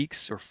Twin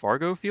Peaks or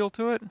Fargo feel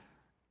to it.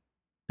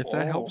 If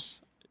that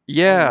helps.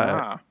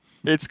 Yeah.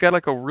 It's got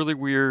like a really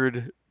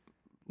weird,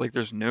 like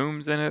there's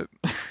gnomes in it.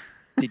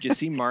 Did you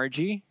see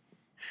Margie?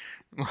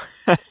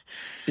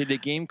 Did the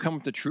game come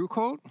with the true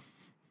quote?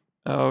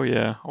 Oh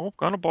yeah. Oh,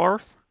 gonna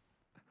barf.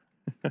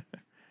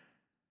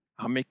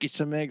 I'll make you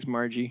some eggs,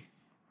 Margie.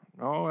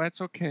 Oh,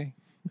 that's okay.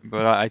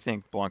 But I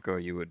think Blanco,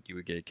 you would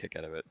get a kick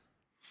out of it.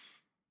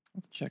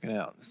 Let's check it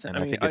out. And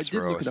I think it's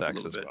for OS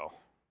X as well.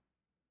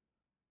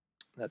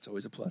 That's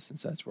always a plus,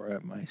 since that's where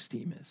my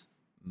Steam is.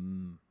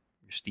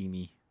 You're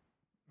steamy.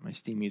 My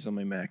Steamy's on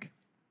my Mac.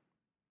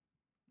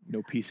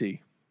 No PC.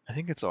 I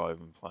think that's all I've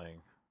been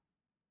playing.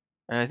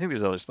 And I think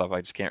there's other stuff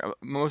I just can't.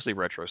 Mostly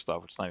retro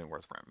stuff, which is not even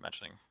worth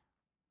mentioning.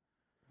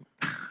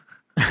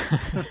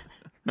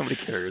 Nobody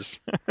cares.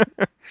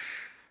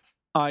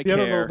 I the care.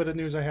 other little bit of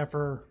news I have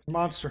for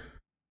Monster.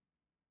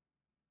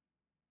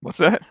 What's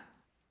that?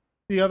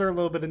 The other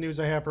little bit of news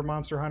I have for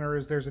Monster Hunter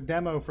is there's a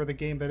demo for the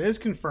game that is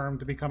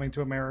confirmed to be coming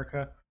to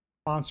America.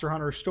 Monster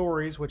Hunter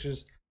Stories, which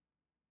is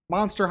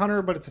Monster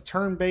Hunter, but it's a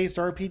turn-based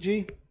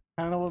RPG,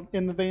 kind of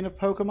in the vein of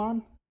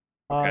Pokemon.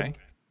 Okay.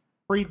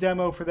 Free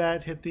demo for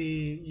that hit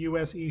the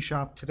US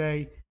eShop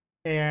today,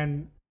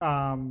 and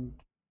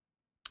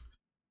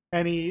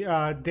any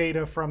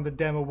data from the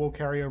demo will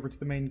carry over to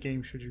the main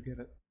game should you get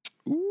it.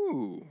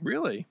 Ooh,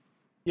 really?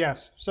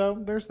 Yes, so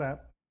there's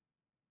that.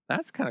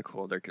 That's kind of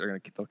cool. They'll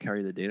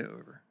carry the data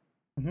over.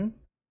 Mm-hmm.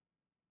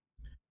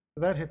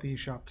 So that hit the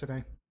eShop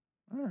today.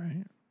 All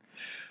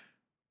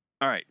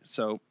right.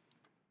 So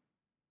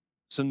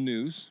some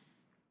news.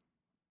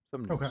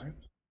 Okay.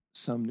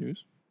 Some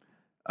news.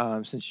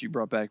 Since you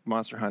brought back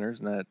Monster Hunters,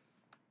 and that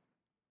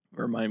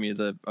reminded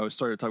me I was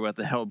starting to talk about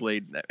the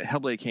Hellblade.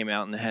 Hellblade came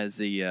out and it has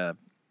the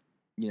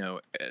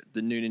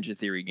the new Ninja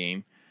Theory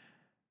game,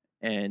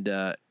 and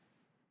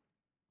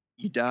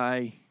you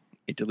die,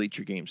 it deletes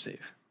your game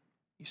save.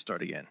 You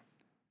start again.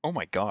 Oh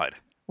my god!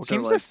 What So,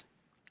 game is like, this?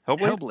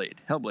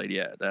 Hellblade,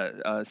 yeah.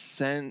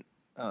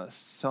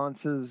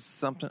 Sansa's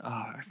something.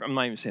 I'm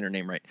not even saying her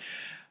name right.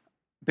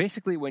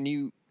 Basically, when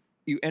you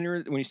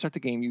start the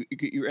game,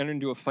 you enter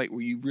into a fight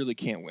where you really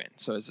can't win.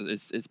 So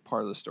it's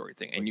part of the story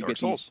thing, and Like you Dark get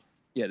Souls.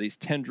 these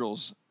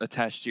tendrils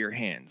attached to your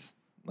hands,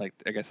 like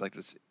I guess like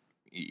this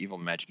evil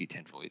magic-y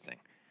tendril-y thing.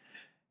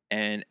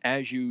 And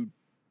as you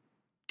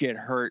get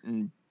hurt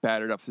and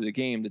battered up through the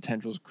game, the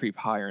tendrils creep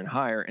higher and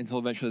higher until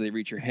eventually they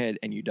reach your head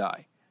and you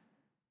die.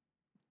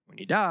 When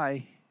you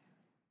die,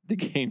 the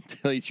game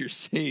deletes your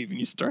save and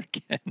you start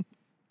again.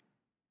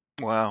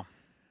 Wow.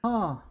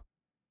 Huh.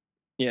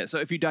 Yeah, so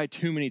if you die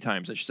too many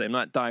times, I should say,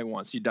 not die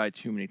once, you die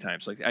too many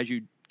times. Like as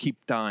you keep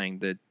dying,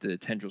 the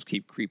tendrils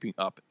keep creeping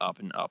up,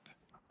 and up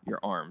your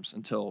arms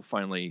until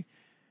finally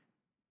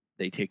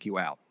they take you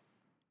out.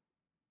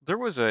 There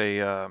was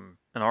an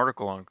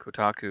article on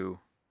Kotaku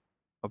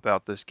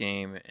about this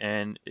game,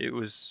 and it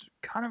was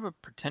kind of a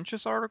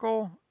pretentious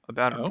article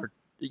about Oh?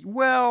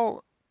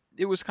 well,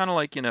 it was kind of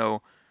like,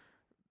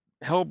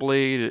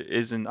 Hellblade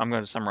isn't. I'm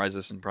going to summarize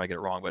this and probably get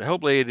it wrong, but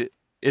Hellblade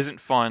isn't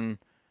fun,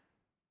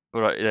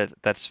 but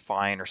that's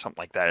fine or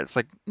something like that. It's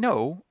like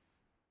no,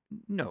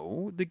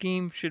 the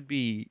game should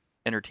be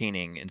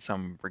entertaining in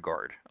some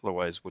regard.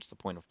 Otherwise, what's the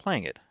point of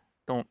playing it?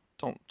 Don't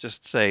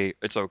just say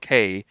it's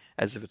okay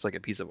as if it's like a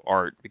piece of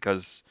art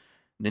because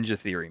Ninja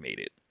Theory made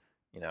it.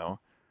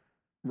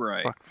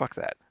 Right. Fuck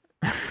that.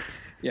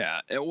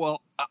 Yeah.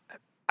 Well,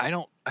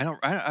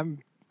 I'm.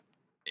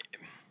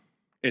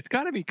 It's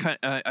got to be kind.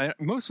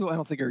 Most people, I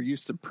don't think, are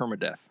used to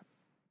permadeath.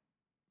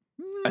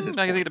 At this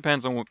I think point. it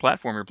depends on what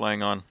platform you're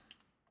playing on.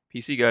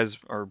 PC guys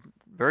are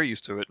very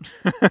used to it.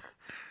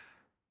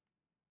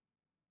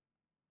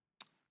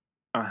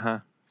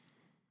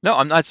 No,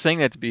 I'm not saying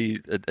that to be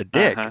a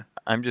dick. Uh-huh.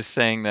 I'm just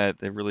saying that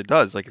it really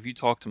does. Like, if you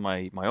talk to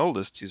my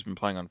oldest, who's been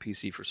playing on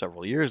PC for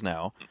several years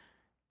now,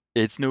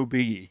 it's no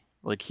biggie.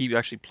 Like, he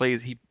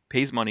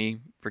pays money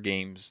for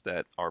games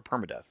that are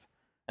permadeath.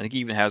 I think he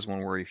even has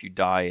one where if you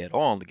die at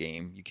all in the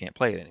game, you can't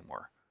play it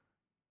anymore.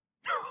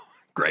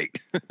 Great.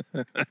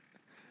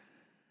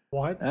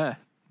 What?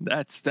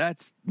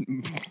 That's.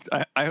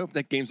 I hope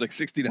that game's like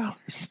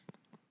 $60.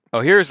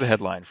 Oh, here's the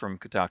headline from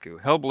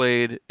Kotaku.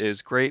 Hellblade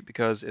is great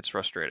because it's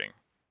frustrating.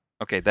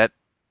 Okay, that's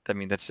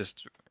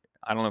just,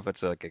 I don't know if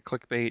it's like a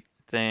clickbait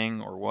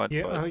thing or what.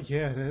 Yeah, but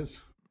yeah, it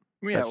is.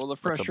 Yeah. Well, the that's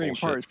a frustrating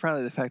part bullshit. is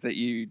probably the fact that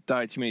you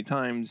die too many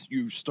times.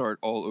 You start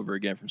all over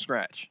again from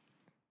scratch.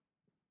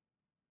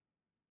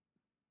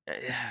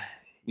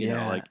 You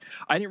know, like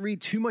I didn't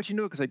read too much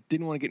into it because I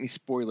didn't want to get any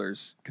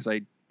spoilers because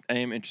I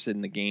am interested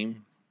in the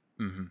game.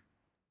 Mm-hmm.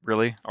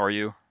 Really? Are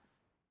you?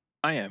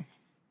 I am.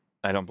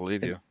 I don't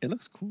believe you. It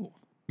looks cool.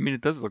 I mean,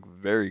 it does look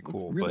very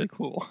cool, Really but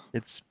cool.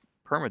 it's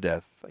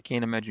permadeath. I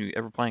can't imagine you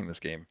ever playing this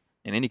game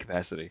in any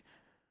capacity.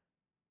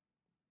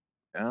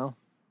 Well,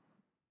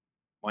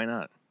 why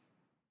not?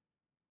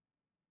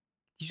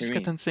 You What just do got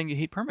you done saying you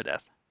hate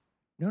permadeath.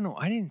 No,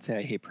 I didn't say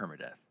I hate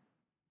permadeath.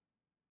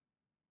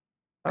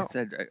 I Oh.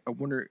 said I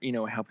wonder,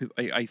 how people.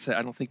 I said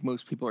I don't think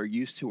most people are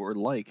used to or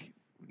like,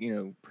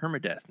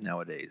 permadeath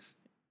nowadays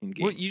in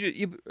games. Well,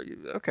 you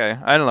okay?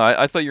 I don't know.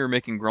 I thought you were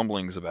making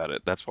grumblings about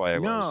it. That's why I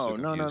was so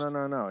No. confused.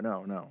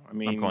 I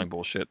mean, I'm calling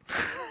bullshit.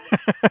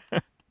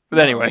 But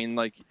anyway, I mean,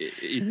 like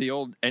the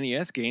old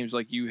NES games,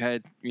 like you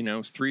had,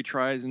 3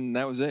 tries and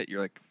that was it.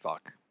 You're like,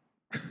 fuck,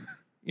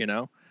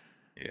 yeah.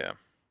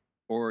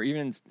 Or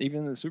even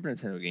the Super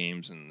Nintendo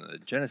games and the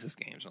Genesis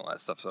games and all that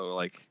stuff. So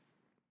like,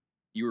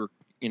 you were,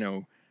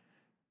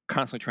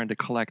 constantly trying to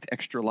collect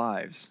extra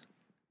lives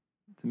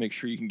to make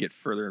sure you can get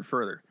further and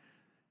further.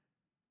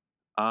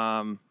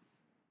 But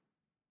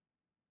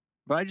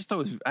I just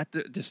thought it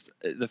was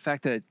the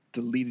fact that it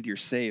deleted your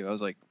save. I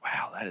was like,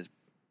 wow,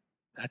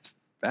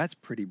 that's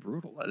pretty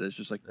brutal. That is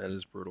just like, That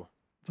is brutal.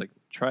 it's like,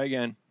 try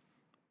again,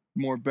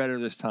 more better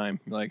this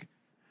time. You're like,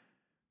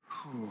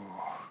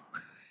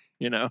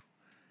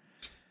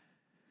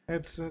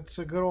 It's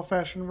a good old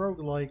fashioned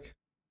roguelike.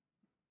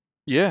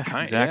 Yeah,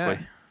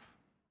 exactly.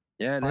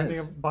 Yeah, it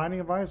is. Binding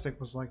of Isaac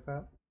was like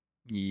that.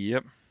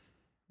 Yep.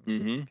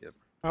 Mm-hmm. Yep.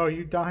 Oh,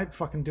 you died,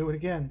 fucking do it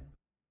again.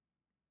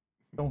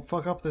 Don't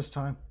fuck up this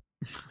time.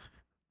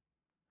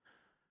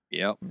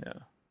 Yep.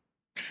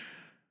 Yeah.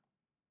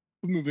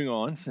 Moving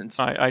on, since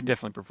I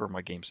definitely prefer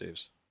my game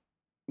saves.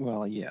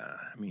 well, yeah,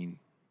 I mean,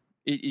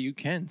 you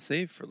can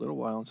save for a little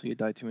while until you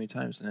die too many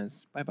times, and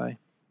it's bye-bye.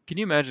 Can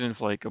you imagine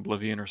if like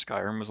Oblivion or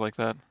Skyrim was like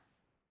that?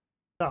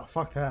 Oh,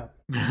 fuck that.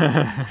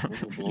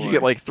 You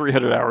get like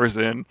 300 hours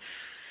in.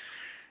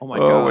 Oh my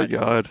Oh my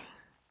god. god.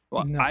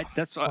 Well, No,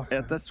 that's fuck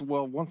that. that's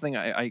well one thing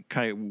I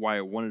kind of why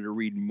I wanted to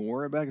read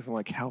more about because I'm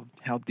like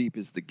how deep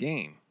is the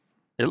game?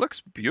 It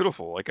looks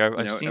beautiful. Like I've know,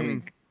 I seen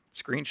mean-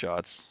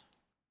 screenshots.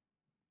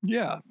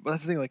 Yeah, but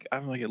that's the thing. Like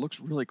I'm like it looks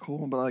really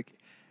cool, but like,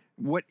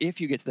 what if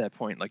you get to that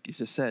point? Like you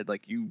just said,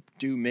 like you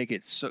do make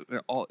it so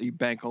you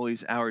bank all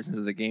these hours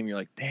into the game. You're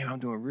like, damn, I'm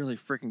doing really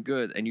freaking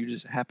good, and you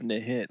just happen to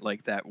hit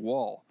like that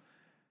wall.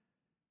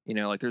 You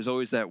know, like there's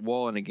always that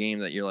wall in a game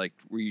that you're like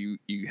where you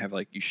have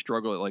like you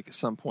struggle at like at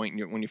some point,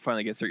 and when you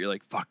finally get through, it, you're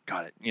like, fuck,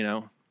 got it. You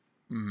know.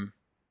 Mm-hmm.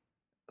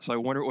 So I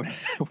wonder what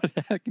what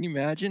the heck can you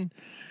imagine?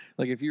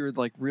 Like if you were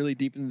like really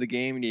deep into the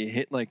game and you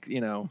hit like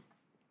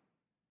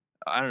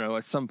I don't know,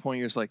 at some point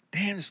you're just like,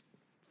 damn, this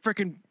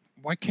freaking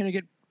why can't I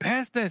get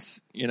past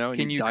this? You know, and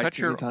Can you die cut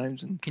too many your-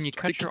 times and Can you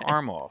start cut your again.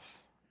 arm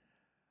off?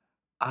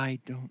 I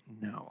don't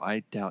know. I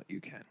doubt you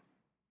can.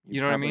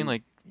 You know what I mean? probably-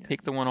 Like yeah.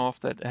 take the one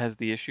off that has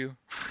the issue.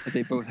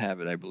 They both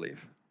have it, I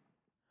believe.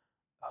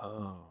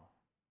 Oh.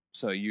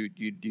 So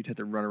you'd have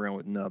to run around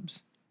with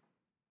nubs.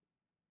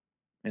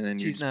 And then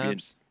you'd Cheese just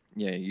nubs.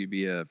 be you'd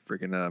be a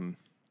freaking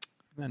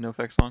That no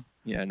effects song.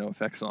 no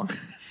effects song.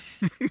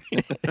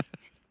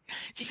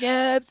 Cheese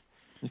nubs.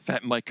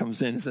 Fat Mike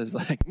comes in and says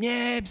like,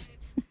 "Nabs."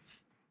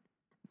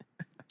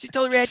 She's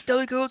totally rad. She's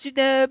totally cool. She's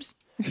nubs.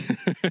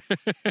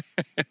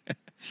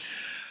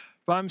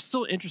 But I'm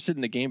still interested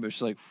in the game, but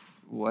it's like,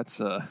 what's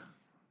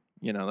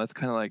that's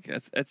kind of like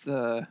it's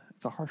a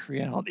harsh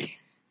reality.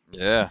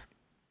 Yeah.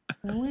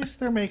 At least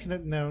they're making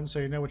it known so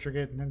you know what you're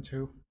getting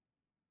into.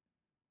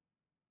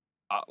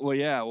 Well,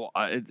 yeah,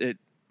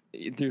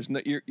 there's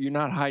no you're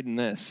not hiding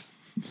this.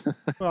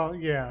 Well,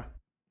 yeah.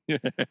 There's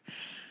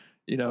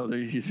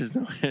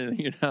no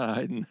you're not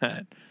hiding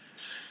that.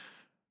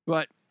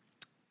 But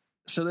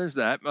so there's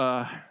that.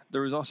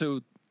 There was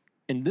also,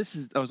 and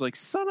I was like,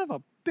 son of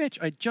a bitch!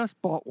 I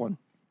just bought one.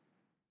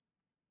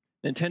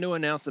 Nintendo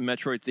announced the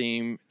Metroid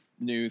theme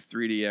new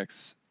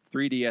 3DS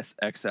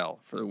XL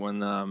for when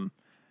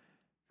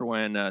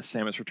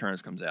Samus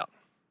Returns comes out.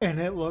 And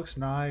it looks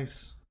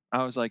nice.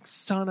 I was like,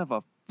 son of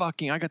a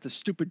fucking! I got the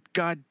stupid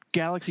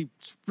Galaxy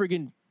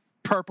friggin'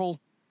 purple.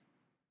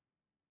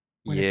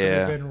 When it could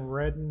have Yeah. been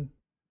red and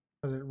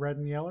was it red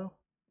and yellow?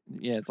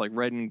 Yeah, it's like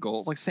red and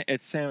gold. Like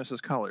it's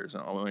Samus's colors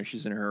when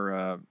she's in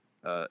her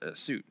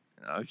suit.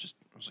 And I was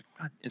like,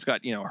 God. It's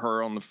got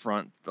her on the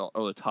front,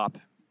 or the top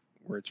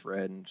where it's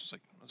red, and just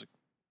like I was like,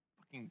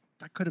 fucking,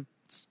 I could have.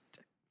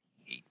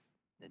 Hate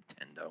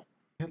Nintendo.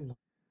 It lo-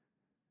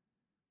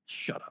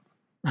 Shut up.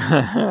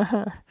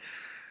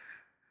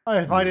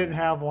 If I didn't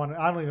have one,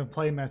 I don't even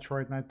play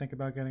Metroid, and I'd think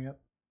about getting it.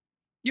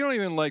 You don't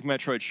even like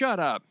Metroid. Shut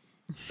up.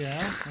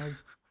 Yeah.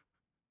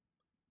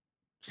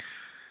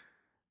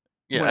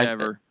 Yeah.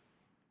 Whatever.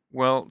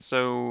 Well,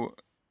 so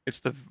it's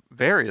the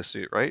Varia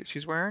suit, right?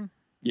 She's wearing.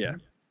 Yeah.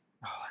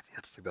 Oh,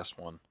 that's the best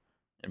one,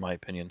 in my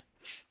opinion.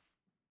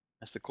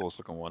 That's the coolest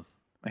looking one.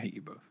 I hate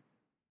you both.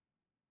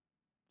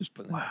 Just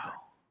put that out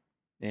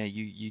Yeah,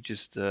 you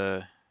just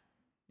yeah.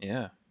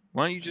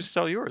 Why don't you just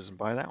sell yours and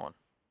buy that one?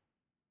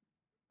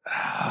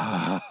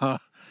 there.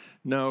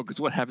 No, because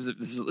what happens if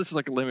this is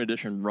like a limited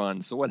edition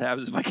run? So what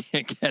happens if I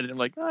can't get it? I'm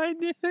like, I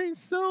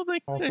sold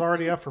it. Well, it's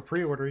already up for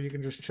pre-order. You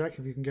can just check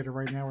if you can get it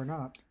right now or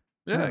not.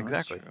 Yeah, Oh, that's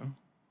exactly. true.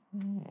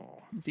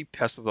 Oh, He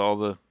pests with all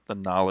the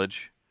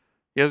knowledge.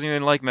 He doesn't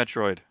even like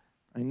Metroid.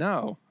 I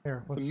know.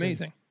 Here, let's It's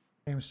amazing.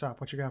 see.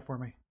 GameStop, what you got for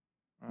me?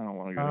 I don't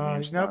want to go to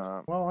GameStop.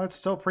 Nope. Well, it's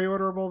still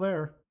pre-orderable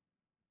there.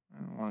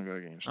 I don't want to go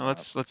to GameStop.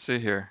 Oh, let's see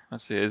here.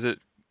 Let's see. Is it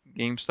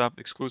GameStop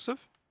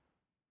exclusive?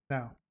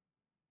 No.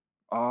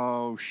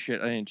 Oh shit!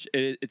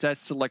 It's at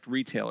select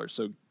retailers,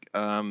 so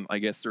I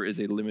guess there is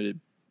a limited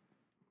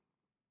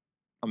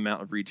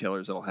amount of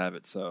retailers that'll have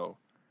it. So,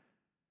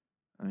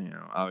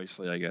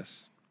 obviously, I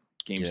guess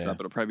GameStop. Yeah.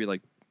 It'll probably be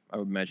like I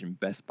would imagine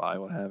Best Buy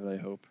will have it.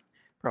 I hope.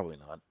 Probably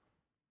not.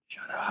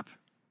 Shut up.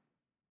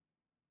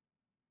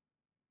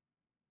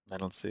 I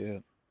don't see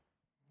it.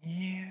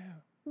 Yeah.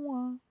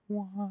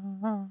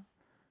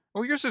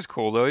 Oh, yours is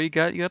cool though. You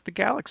got the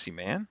Galaxy,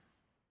 man.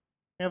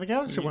 Yeah, the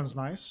Galaxy Yeah. one's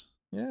nice.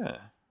 Yeah.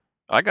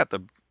 I got the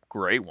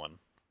gray one.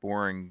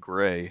 Boring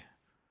gray.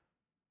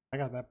 I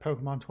got that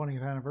Pokemon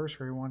 20th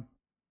anniversary one.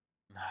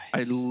 Nice.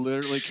 I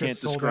literally Shit can't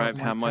sold out describe in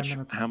how like 10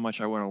 minutes.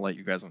 much I want to light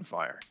you guys on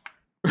fire.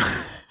 Dude,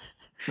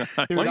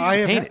 Why don't I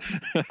you have, just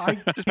paint it? I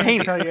Just can't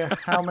paint it. tell you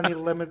how many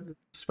limited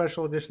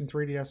special edition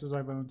 3DSs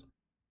I've owned.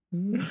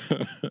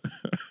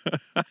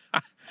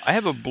 I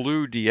have a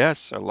blue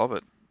DS. I love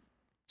it.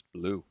 It's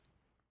blue.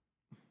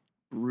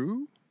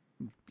 Brew?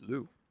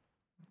 Blue.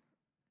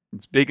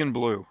 It's big and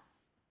blue.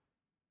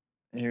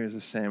 Here's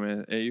a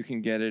salmon. You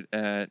can get it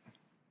at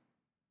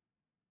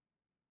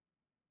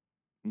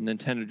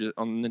Nintendo.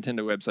 On the Nintendo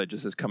website,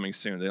 just says coming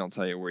soon. They don't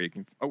tell you where you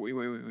can. Oh wait.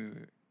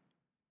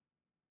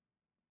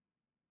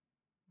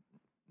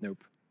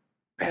 Nope.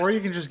 Or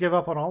you can just give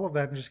up on all of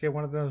that and just get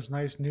one of those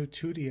nice new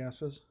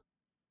 2DSs.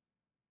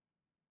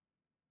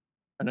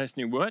 A nice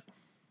new what?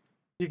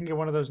 You can get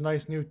one of those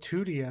nice new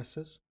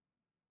 2DSs.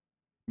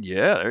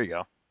 Yeah, there you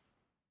go.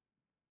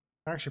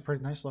 They're actually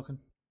pretty nice looking.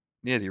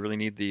 Yeah, do you really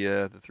need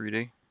the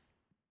 3D?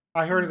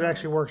 I heard it No.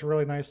 actually works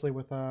really nicely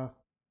with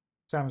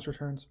Samus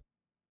Returns.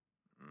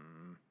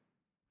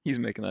 He's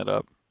making that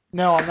up.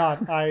 No, I'm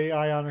not.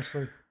 I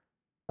honestly,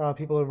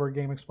 people over at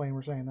Game Explain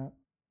were saying that.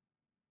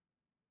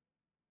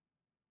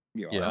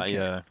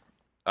 Yeah,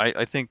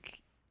 I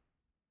think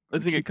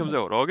it comes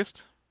out in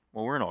August.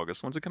 Well, we're in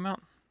August. When's it come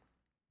out?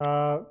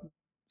 Uh,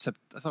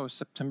 I thought it was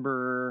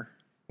September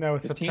no,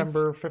 it's 15th?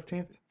 September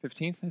 15th.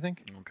 15th, I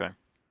think. Okay.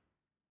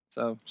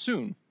 So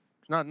soon,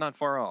 not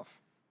far off,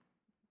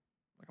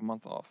 like a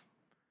month off.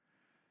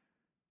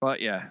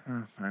 But yeah,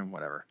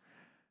 whatever.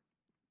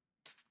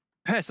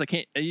 Pest,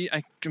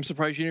 I'm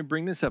surprised you didn't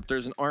bring this up.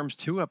 There's an ARMS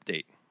 2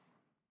 update.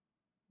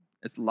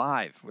 It's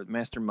live with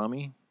Master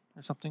Mummy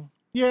or something.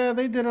 Yeah,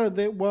 they did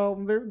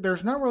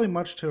there's not really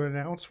much to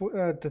announce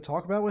to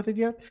talk about with it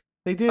yet.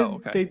 They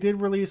did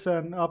release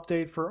an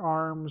update for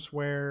ARMS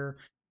where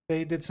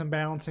they did some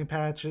balancing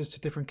patches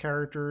to different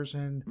characters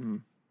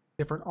and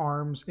different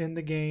arms in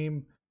the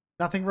game.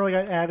 Nothing really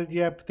got added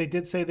yet, but they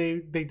did say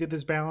they did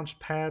this balance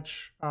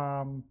patch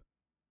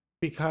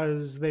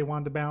because they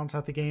wanted to balance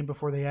out the game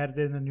before they added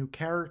in a new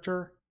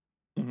character.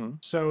 Mm-hmm.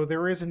 So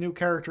there is a new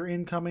character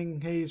incoming.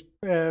 He's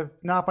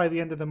not by the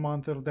end of the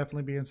month. It'll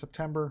definitely be in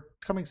September.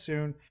 It's coming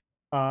soon.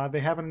 They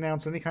haven't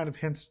announced any kind of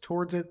hints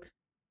towards it.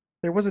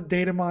 There was a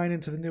data mine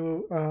into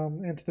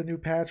the new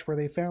patch where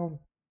they found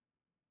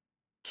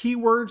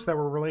keywords that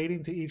were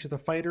relating to each of the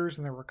fighters,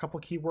 and there were a couple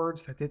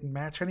keywords that didn't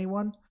match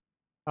anyone,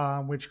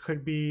 which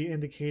could be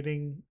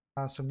indicating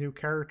some new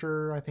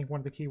character. I think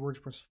one of the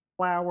keywords was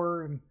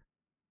flower and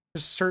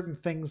just certain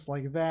things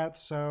like that.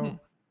 So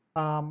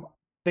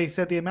they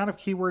said the amount of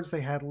keywords they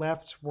had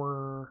left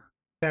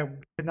that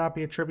could not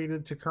be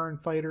attributed to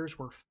current fighters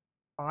were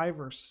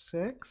 5 or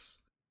 6,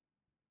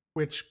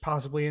 which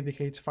possibly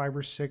indicates 5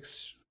 or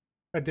 6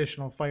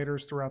 additional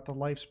fighters throughout the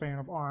lifespan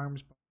of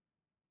ARMS.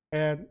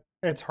 And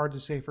it's hard to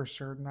say for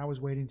certain. I was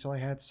waiting until I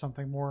had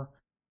something more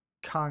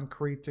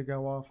concrete to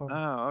go off of.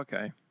 Oh,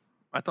 okay.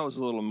 I thought it was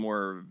a little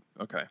more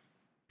okay.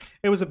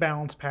 It was a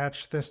balance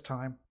patch this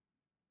time.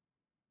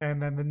 And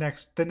then the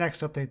next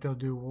update they'll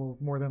do will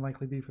more than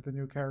likely be for the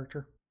new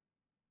character.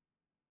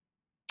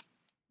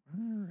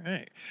 All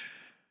right.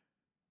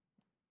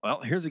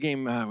 Well, here's a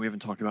game we haven't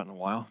talked about in a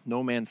while.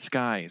 No Man's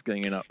Sky is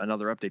getting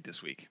another update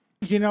this week.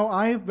 You know,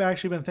 I've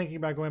actually been thinking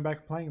about going back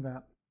and playing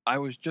that. I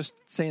was just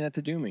saying that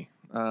to Doomy.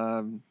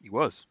 He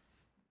was.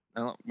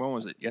 When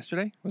was it?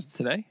 Yesterday? Was it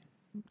today?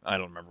 I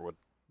don't remember what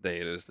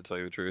day it is, to tell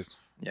you the truth.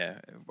 Yeah,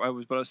 I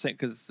was saying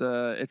because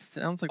it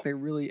sounds like they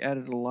really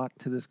added a lot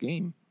to this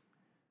game.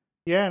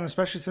 Yeah, and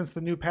especially since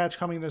the new patch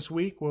coming this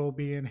week will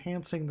be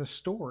enhancing the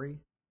story.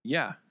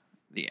 Yeah,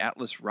 the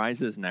Atlas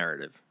Rises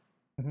narrative.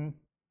 Mm-hmm. And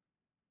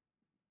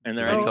Can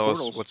they're you tell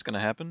portals. us what's going to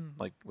happen?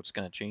 Like, what's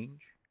going to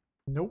change?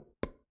 Nope.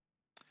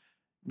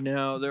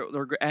 No,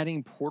 they're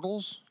adding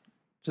portals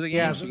to the game.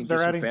 Yeah, so you can they're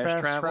do some adding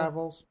fast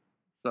travels.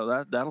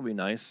 So that'll be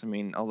nice. I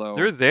mean, although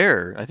They're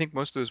there. I think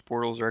most of those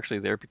portals are actually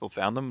there. People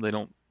found them. They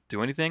don't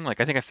do anything. Like,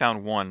 I think I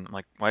found one. I'm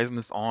like, why isn't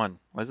this on?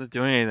 Why is it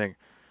doing anything?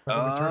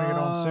 They'll be turning it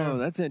on soon. Oh,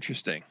 that's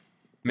interesting.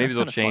 Maybe That's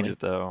they'll kinda change funny. it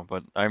though.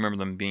 But I remember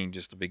them being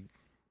just a big,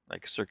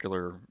 like,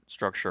 circular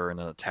structure and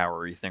a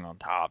towery thing on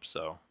top.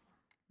 So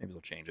maybe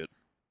they'll change it.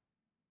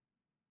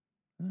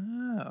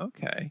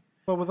 Okay.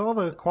 But with all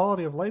the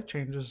quality of life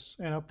changes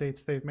and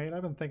updates they've made,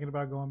 I've been thinking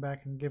about going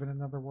back and giving it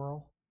another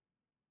whirl.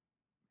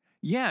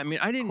 Yeah, I mean,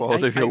 I didn't.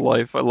 Quality of your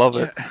life. I love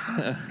it.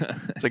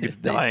 It's like it's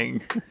They-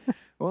 dying.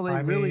 Well,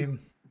 I mean,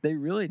 they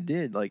really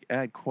did like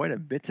add quite a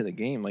bit to the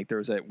game. Like there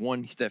was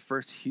that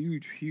first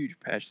huge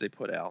patch they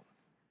put out.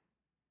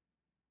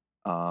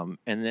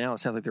 And now it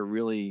sounds like they're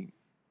really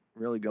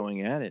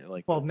going at it.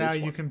 Like, well, with now this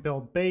you one. can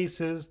build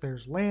bases.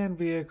 There's land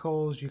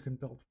vehicles. You can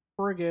build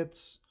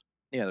frigates.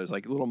 Yeah, there's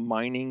like little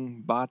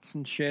mining bots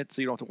and shit,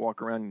 so you don't have to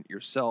walk around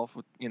yourself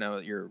with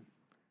your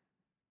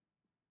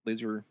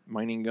laser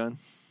mining gun,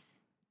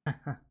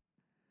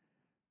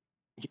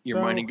 your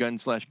So- mining gun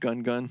 /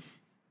 gun.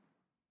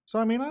 So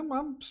I mean,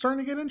 I'm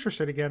starting to get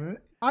interested again.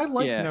 I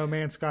like Yeah. No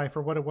Man's Sky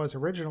for what it was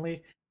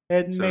originally.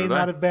 It So may did I.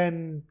 not have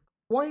been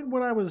quite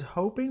what I was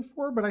hoping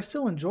for, but I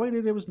still enjoyed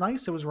it. It was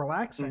nice. It was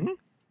relaxing. Mhm.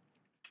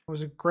 It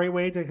was a great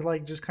way to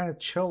like just kind of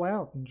chill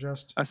out and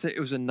just. I say it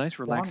was a nice,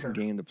 relaxing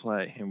Wander. game to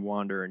play and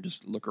wander and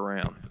just look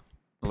around.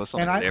 Unless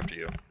something's I- after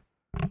you.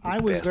 I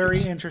was very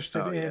bastards.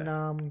 interested Oh,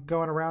 in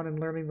going around and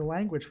learning the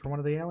language for one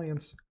of the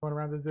aliens, going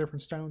around to the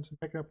different stones and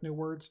picking up new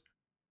words.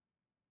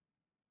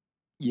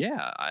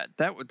 Yeah,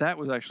 that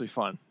was actually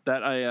fun.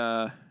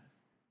 I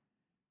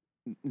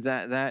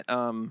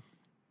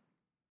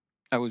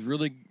was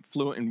really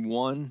fluent in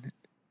one,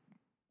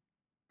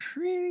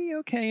 pretty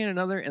okay in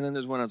another, and then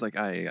there's one I was like,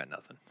 I got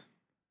nothing.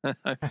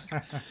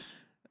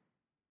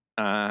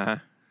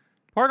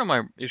 Part of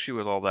my issue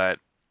with all that,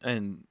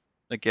 and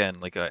again,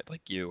 like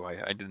you,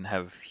 I didn't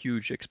have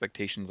huge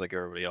expectations like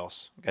everybody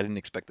else. Like, I didn't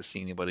expect to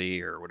see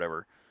anybody or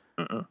whatever.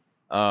 Uh-uh.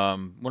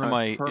 One I of was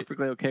my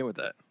perfectly okay with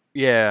that.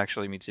 Yeah,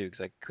 actually, me too.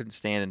 Because I couldn't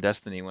stand in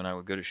Destiny when I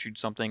would go to shoot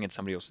something and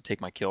somebody else would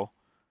take my kill.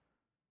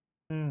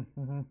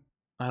 Mm-hmm.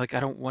 I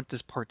don't want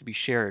this part to be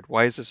shared.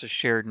 Why is this a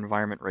shared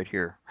environment right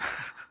here?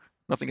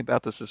 Nothing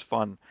about this is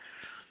fun.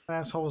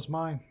 Asshole is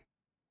mine.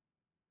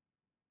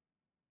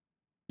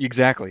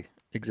 Exactly.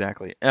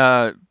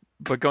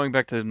 But going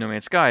back to No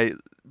Man's Sky,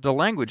 the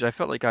language, I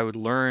felt like I would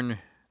learn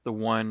the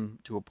one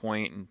to a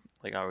point, and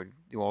like I would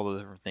do all the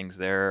different things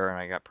there, and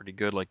I got pretty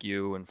good like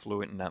you and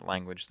fluent in that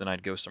language. Then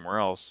I'd go somewhere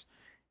else,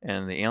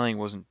 and the alien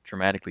wasn't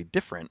dramatically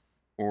different,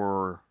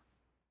 or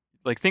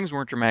like things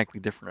weren't dramatically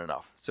different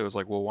enough. So it was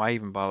like, well, why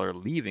even bother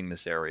leaving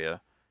this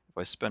area if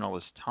I spent all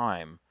this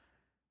time?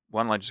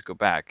 Why don't I just go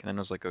back? And then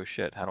I was like, oh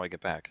shit, how do I get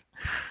back?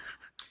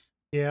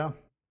 Yeah.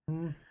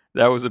 Mm.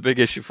 That was a big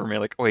issue for me.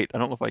 Like, wait, I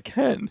don't know if I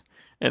can,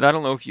 and I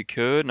don't know if you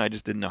could, and I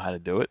just didn't know how to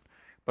do it.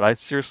 But I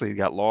seriously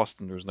got lost,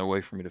 and there was no way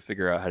for me to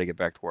figure out how to get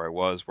back to where I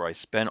was, where I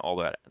spent all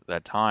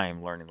that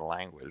time learning the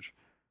language.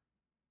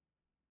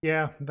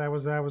 Yeah, that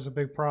was a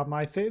big problem.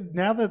 I think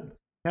now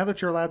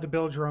that you're allowed to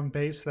build your own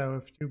base, though,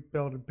 if you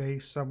build a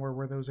base somewhere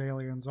where those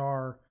aliens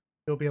are,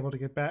 you'll be able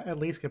to at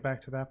least get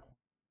back to that point.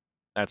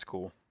 That's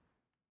cool,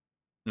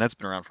 and that's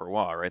been around for a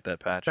while, right? That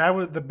patch. That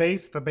was the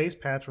base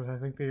patch was I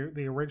think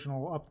the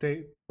original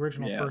update,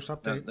 original Yeah, first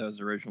update. that was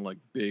the original like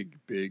big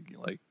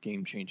like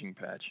game changing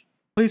patch.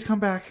 Please come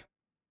back.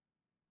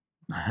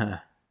 Those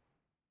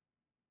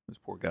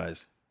poor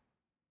guys.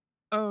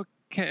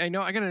 Okay, I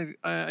know.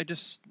 I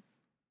just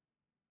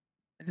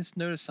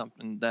noticed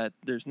something that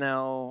there's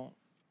now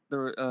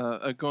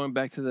going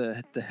back to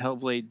the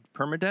Hellblade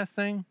permadeath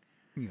thing.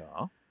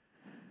 Yeah.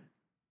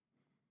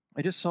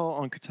 I just saw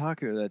on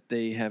Kotaku that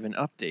they have an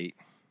update.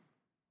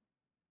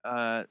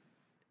 Now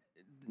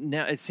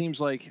it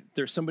seems like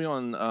there's somebody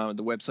on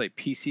the website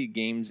PC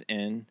Games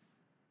N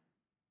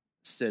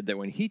said that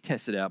when he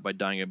tested out by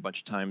dying a bunch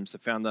of times, they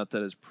found out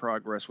that his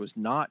progress was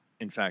not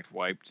in fact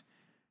wiped,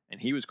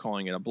 and he was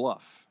calling it a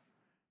bluff.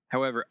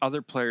 However,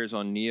 other players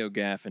on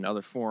NeoGAF and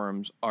other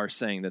forums are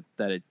saying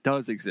that it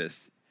does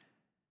exist,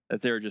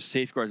 that there are just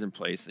safeguards in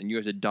place, and you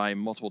have to die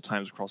multiple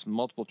times across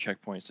multiple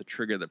checkpoints to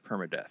trigger the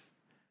permadeath.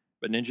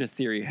 But Ninja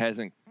Theory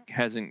hasn't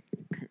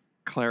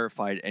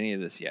clarified any of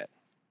this yet.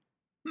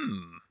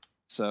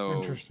 So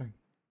Interesting.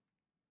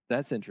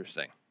 that's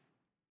interesting.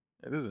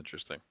 It is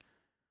interesting.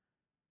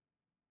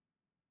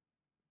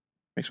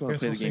 Makes me want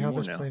Guess to play we'll the see game how more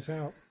this now. plays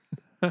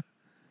out.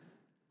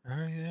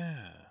 Oh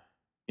yeah.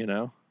 You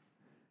know,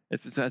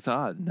 it's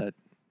odd that.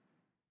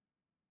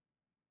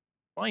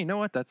 Well, you know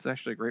what? That's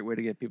actually a great way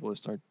to get people to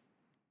start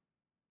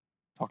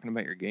talking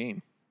about your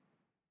game.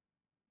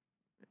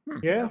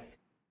 Yeah.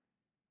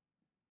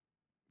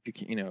 If you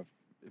can, if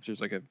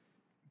there's like a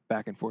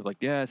back and forth, like,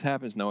 yeah, this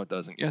happens. No, it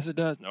doesn't. Yes, it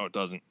does. No, it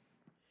doesn't.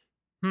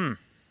 All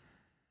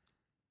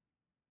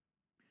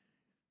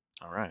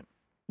right.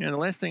 Yeah, the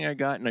last thing I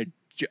got, and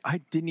I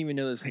didn't even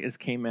know this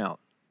came out.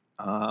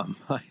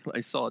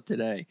 I saw it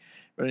today,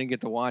 but I didn't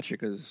get to watch it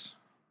because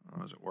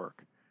I was at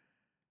work.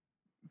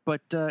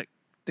 But the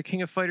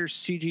King of Fighters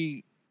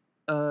CG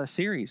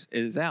series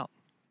is out.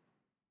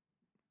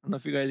 I don't know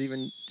if you guys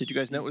did you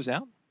guys know it was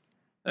out?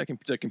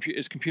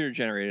 It's computer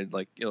generated,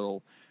 like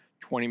little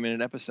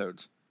 20-minute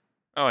episodes.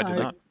 Oh, I did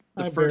not.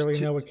 I barely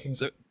know what King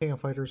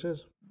of Fighters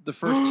is. The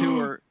first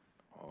two are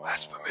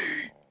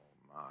Blasphemy.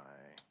 Oh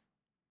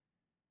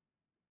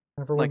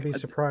my! Everyone be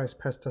surprised.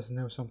 Pest doesn't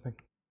know something.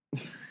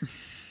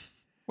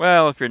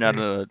 Well, if you're not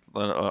an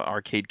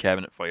arcade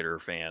cabinet fighter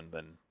fan,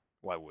 then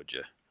why would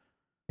you?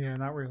 Yeah,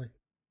 not really.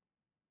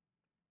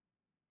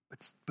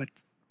 But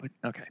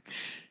okay.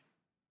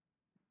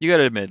 You got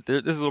to admit,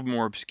 this is a little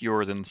more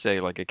obscure than, say,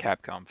 like a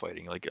Capcom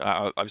fighting. Like,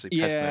 obviously,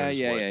 Pest knows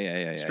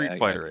what Street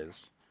Fighter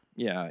is.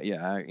 Yeah.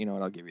 You know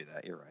what? I'll give you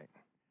that. You're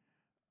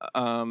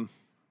right.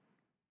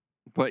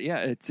 But yeah,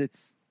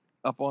 it's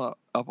up on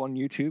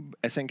YouTube,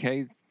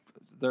 SNK,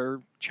 their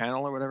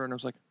channel or whatever, and I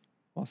was like,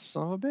 well,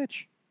 son of a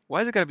bitch. Why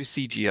has it got to be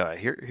CGI?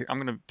 Here, I'm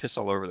gonna piss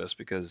all over this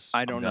because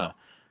I don't know.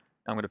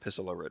 I'm gonna piss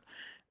all over it.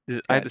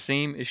 I have the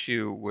same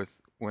issue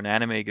with when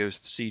anime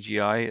goes to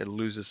CGI, it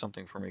loses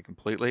something for me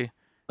completely.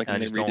 Like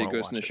when they redid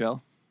Ghost in the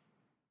Shell?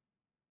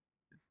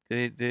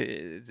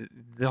 The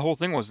whole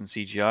thing wasn't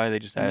CGI. They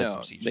just added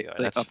some CGI.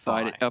 They That's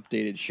fine.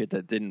 updated shit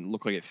that didn't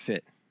look like it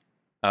fit.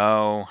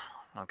 Oh,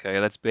 okay.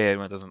 That's bad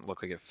when it doesn't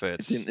look like it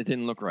fits. It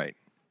didn't look right.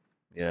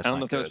 Yeah, I don't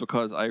know if that was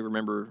because I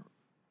remember.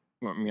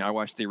 I mean, I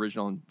watched the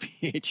original on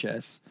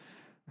VHS.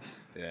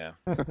 Yeah.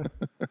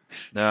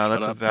 No,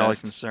 that's a valid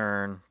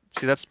concern.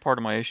 See, that's part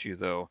of my issue,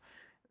 though.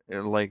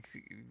 Like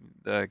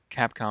the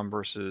Capcom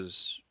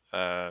versus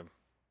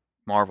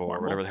Marvel or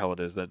whatever the hell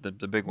it is, the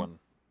big one.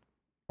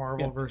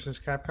 Marvel versus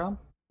Capcom?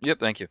 Yep,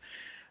 thank you.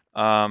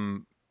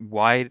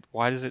 Why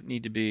does it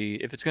need to be?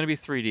 If it's going to be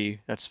 3D,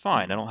 that's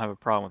fine. I don't have a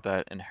problem with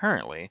that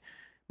inherently.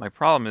 My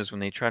problem is when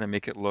they try to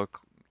make it look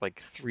like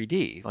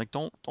 3D. Like,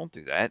 don't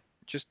do that.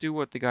 Just do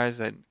what the guys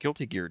at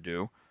Guilty Gear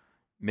do.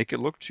 Make it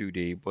look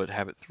 2D, but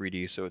have it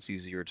 3D so it's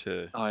easier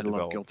to I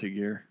develop. love Guilty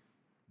Gear.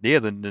 Yeah,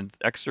 the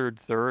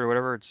Xrd 3rd or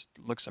whatever, it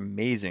looks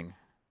amazing.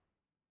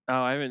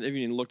 Oh, I haven't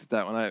even looked at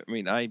that one. I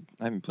mean, I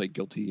haven't played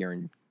Guilty Gear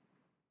in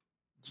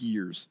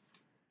years,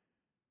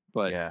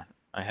 but Yeah,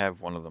 I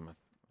have one of them.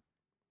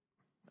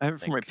 I have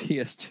it for my think.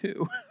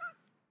 PS2.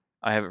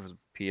 I have it for the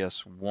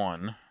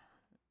PS1,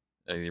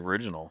 the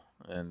original,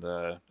 and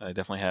I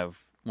definitely have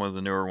one of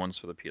the newer ones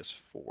for the PS4.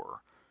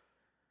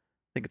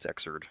 I think it's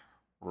Xrd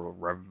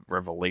or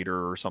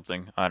Revelator or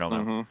something. I don't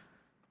know.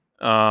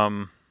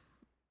 Mm-hmm.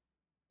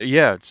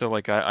 Yeah, so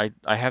like I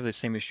have the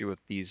same issue with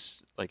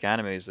these like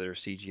animes that are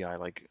CGI.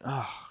 Like,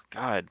 oh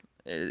God,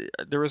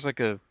 there was like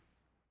a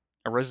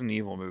Resident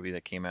Evil movie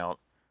that came out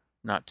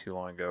not too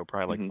long ago,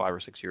 probably like Mhm. 5 or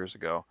 6 years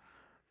ago,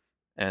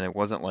 and it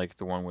wasn't like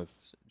the one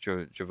with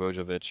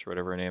Jovovich or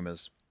whatever her name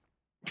is.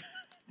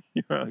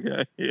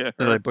 Okay. Yeah.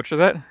 Did I butcher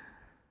that?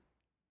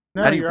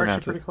 No, How do you you're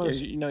actually pronounce it? pretty Yeah,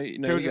 close. you know, you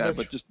got it,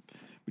 but Jovovich.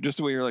 just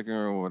the way you're like,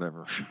 oh,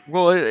 whatever.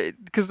 Well,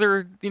 because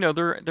they're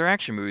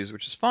action movies,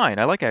 which is fine.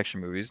 I like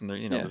action movies, and they're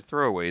Yeah. they're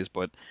throwaways,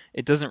 but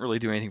it doesn't really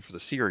do anything for the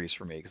series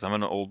for me because I'm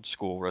an old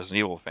school Resident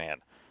Evil fan.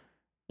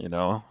 You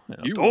know,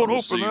 You don't wanna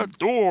open see that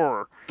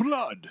door.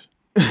 Blood.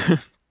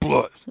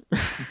 Blood.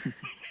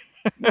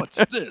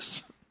 What's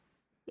this?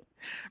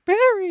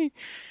 Barry.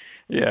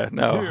 Yeah,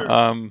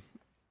 no.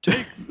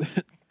 Here.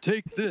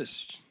 Take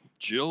this,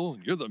 Jill.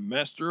 You're the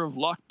master of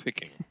lock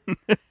picking.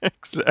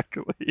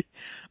 Exactly.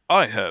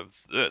 I have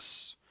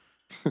this.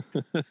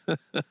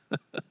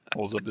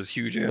 Holds up this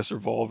huge ass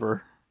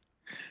revolver.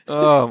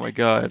 Oh my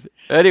god.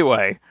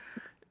 Anyway,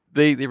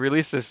 they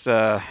released this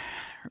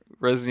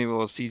Resident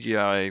Evil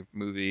CGI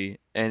movie,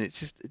 and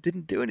it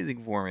didn't do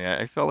anything for me.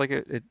 I felt like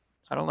it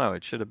I don't know.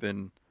 It should have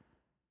been.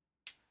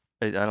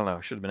 I don't know.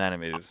 It should have been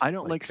animated. I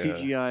don't like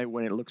CGI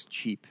when it looks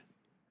cheap,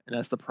 and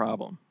that's the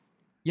problem.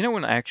 You know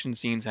when action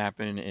scenes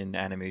happen in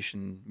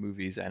animation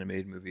movies,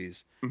 animated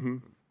movies, Mm-hmm.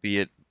 be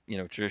it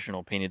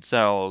traditional painted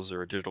cells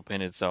or digital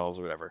painted cells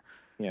or whatever.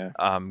 Yeah.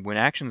 When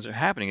actions are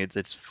happening,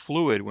 it's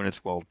fluid when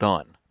it's well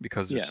done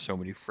because there's Yeah. so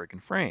many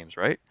freaking frames,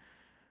 right?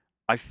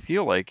 I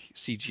feel like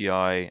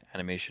CGI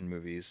animation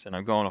movies, and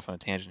I'm going off on a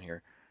tangent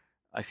here.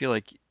 I feel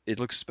like it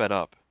looks sped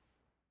up.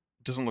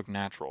 It doesn't look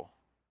natural.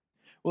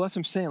 Well, that's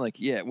what I'm saying. Like,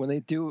 yeah, when they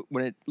do,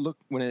 when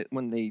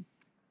they,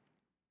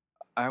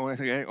 I want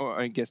to say, or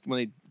I guess when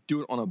they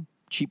do it on a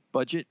cheap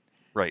budget,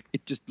 Right.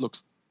 it just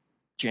looks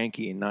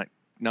janky and not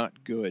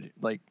good.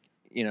 Like,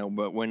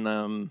 but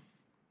when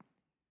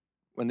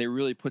they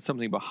really put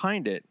something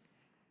behind it,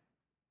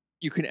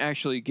 you can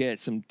actually get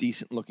some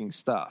decent looking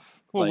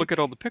stuff. Well, like, look at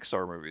all the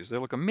Pixar movies. They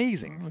look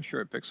amazing. I'm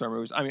sure Pixar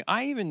movies. I mean,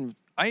 I even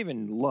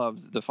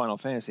loved the Final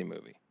Fantasy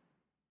movie.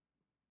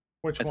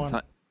 Which At the one?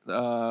 time.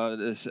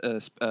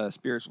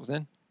 Spirits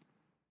Within.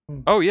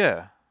 Oh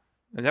yeah,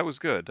 and that was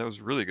good. That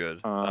was really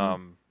good.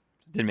 Um,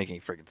 Didn't make any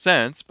freaking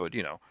sense, but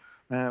That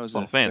was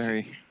Final a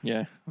Fantasy.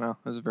 well,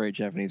 it was a very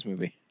Japanese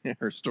movie.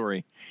 Her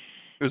story.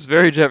 it was a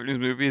very Japanese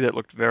movie that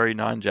looked very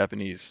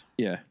non-Japanese.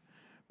 Yeah,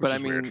 Which but I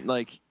is mean, weird.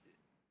 like,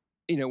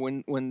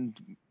 when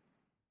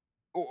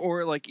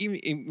or like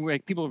even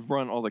like people have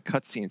run all the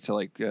cutscenes to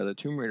like the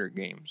Tomb Raider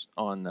games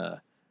on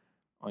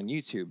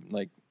YouTube.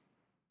 Like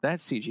that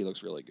CG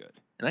looks really good,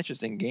 and that's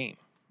just in game.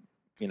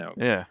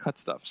 Yeah. Cut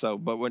stuff. So,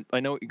 but when I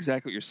know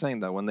exactly what you're saying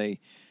though, when they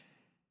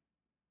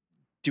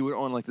do it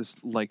on like this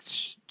like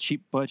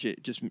cheap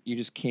budget, you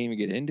just can't even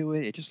get into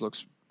it. It just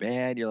looks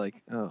bad. You're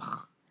like,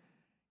 ugh.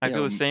 I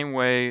feel the same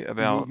way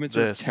about Movements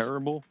this. are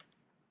terrible.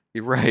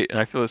 You're right, and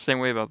I feel the same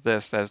way about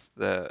this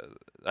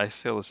I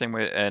feel the same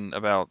way and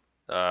about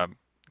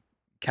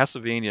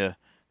Castlevania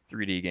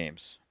 3D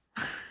games.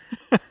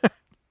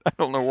 I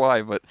don't know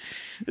why, but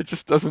it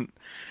just doesn't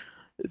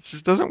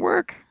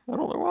work. I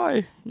don't know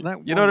why. You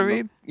know what I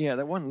mean? Yeah,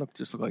 that one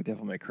just looked like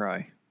Devil May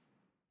Cry.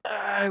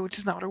 Which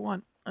is not what I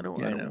want. I don't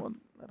Yeah, I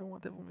don't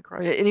want Devil May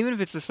Cry. And even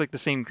if it's just like the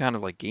same kind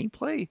of like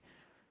gameplay,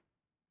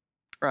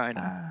 Right.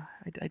 I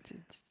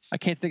I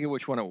can't think of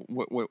which one.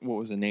 What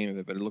was the name of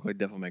it? But it looked like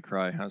Devil May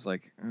Cry. I was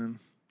like,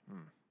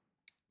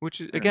 which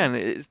again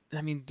is,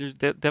 I mean,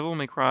 Devil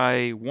May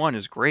Cry 1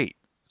 is great.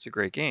 It's a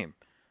great game,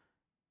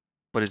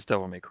 but it's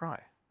Devil May Cry.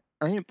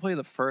 I didn't play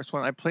the first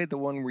one. I played the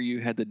one where you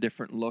had the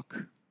different look,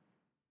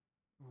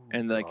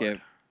 and like there's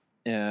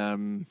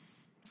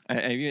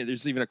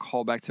even a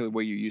callback to the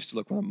way you used to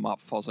look when a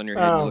mop falls on your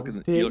head. Oh,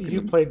 you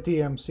you played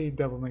DMC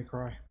Devil May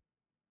Cry.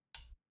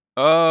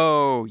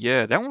 Oh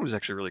yeah, that one was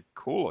actually really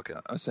cool looking.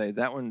 I say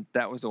that one.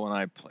 That was the one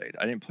I played.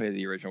 I didn't play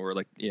the original. Where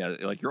like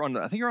you're on.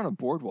 I think you're on a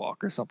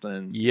boardwalk or something.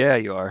 And Yeah,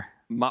 you are.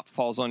 mop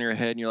falls on your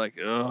head, and you're like,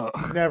 ugh.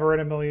 Never in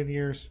a million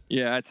years.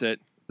 Yeah, that's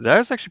it. That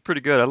was actually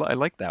pretty good. I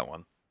like that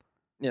one.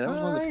 Yeah, that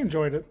was I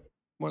enjoyed it.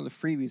 one of the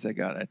freebies I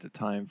got at the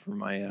time for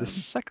my The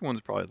second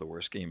one's probably the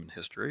worst game in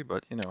history,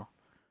 but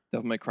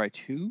Devil May Cry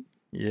 2.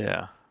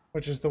 yeah,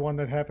 Which is the one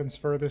that happens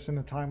furthest in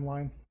the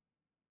timeline.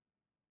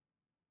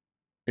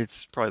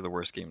 it's probably the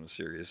worst game in the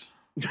series.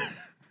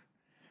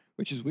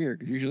 Which is weird,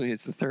 'cause usually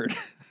it's the third.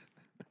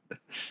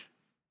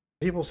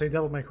 People say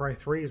Devil May Cry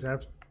 3 is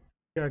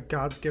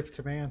God's gift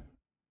to man.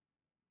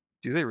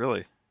 Do they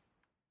really?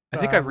 I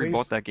think at I've rebought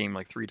least- that game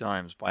like 3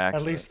 times by At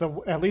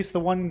accident. least the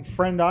one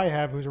friend I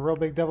have who's a real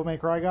big Devil May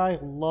Cry guy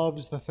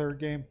loves the third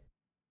game.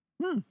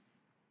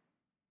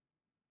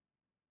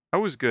 I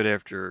was good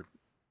after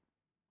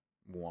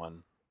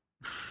 1.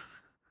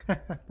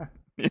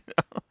 You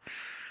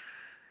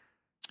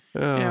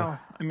know? Yeah,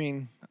 I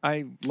mean,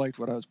 I liked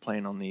what I was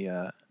playing on the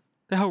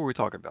The hell were we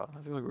talking about?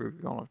 I feel like we were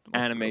going off.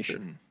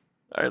 animation.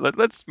 All right,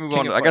 let's move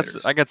King on. of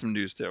Fighters. I got some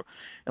news too.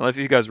 And if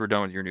you guys were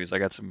done with your news, I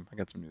got some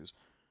news.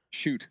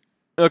 Shoot.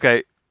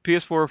 Okay,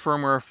 PS4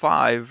 firmware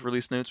 5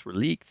 release notes were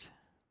leaked.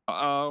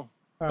 Uh-oh.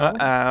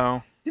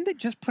 Uh-oh. Didn't they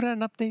just put out an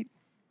update?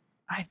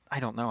 I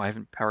don't know. I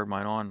haven't powered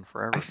mine on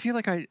forever. I feel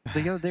like the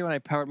other day when I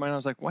powered mine, I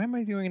was like, why am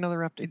I doing another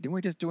update? Didn't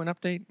we just do an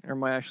update? Or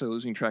am I actually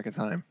losing track of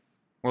time?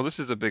 Well, this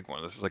is a big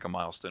one. This is like a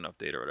milestone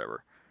update or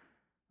whatever.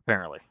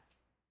 Apparently.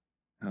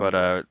 Okay.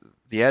 But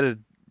the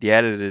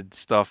added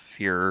stuff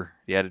here,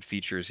 the added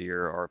features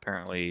here are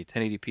apparently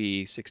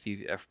 1080p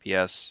 60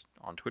 FPS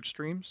on Twitch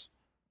streams.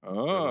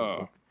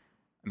 Oh.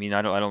 I mean,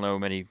 I don't know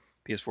many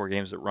PS4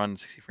 games that run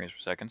 60 frames per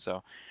second,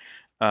 so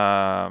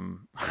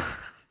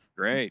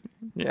Great.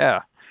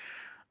 yeah.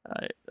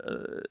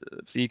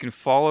 So you can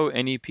follow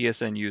any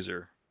PSN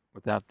user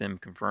without them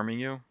confirming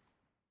you.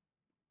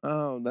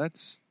 Oh,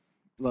 that's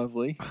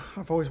lovely.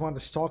 I've always wanted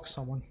to stalk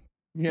someone.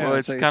 Yeah. Well,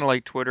 it's kind of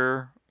like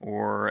Twitter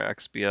or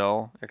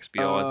XBL.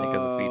 XBL, I think,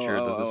 has a feature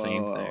that does the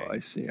same thing. I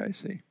see.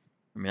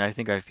 I mean, I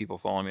think I have people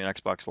following me on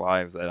Xbox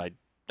Live that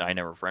I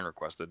never friend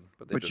requested,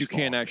 but they But just you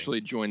can't follow me.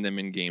 actually join them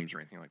in games or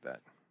anything like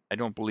that. I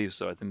don't believe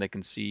so. I think they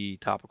can see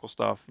topical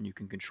stuff, and you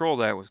can control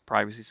that with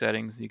privacy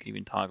settings. And you can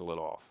even toggle it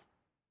off.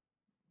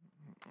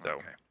 So,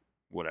 Okay.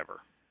 whatever.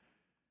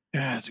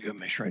 Yeah, it's good.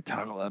 Make sure I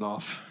toggle that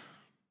off.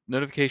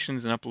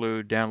 Notifications and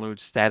download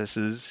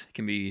statuses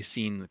can be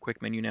seen in the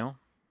quick menu now,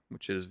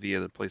 which is via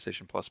the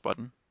PlayStation Plus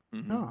button,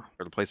 Mhm. Oh,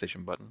 or the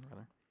PlayStation button,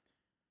 rather.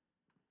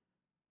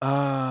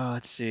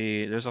 Let's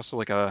see. There's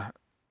also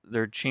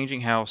they're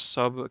changing how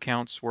sub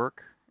accounts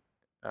work,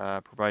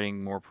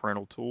 providing more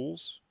parental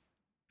tools,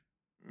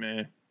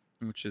 Meh.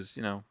 which is,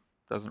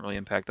 doesn't really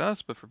impact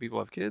us, but for people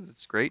who have kids,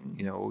 it's great.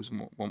 Always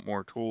want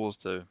more tools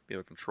to be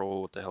able to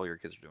control what the hell your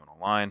kids are doing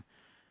online.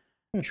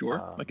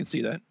 Sure, I can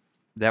see that.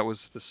 That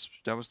was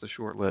the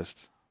short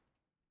list.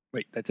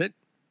 Wait, that's it?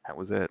 That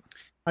was it.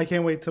 I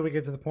can't wait till we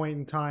get to the point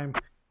in time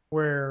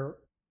where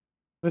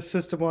the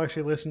system will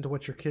actually listen to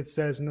what your kid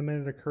says, and the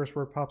minute a curse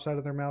word pops out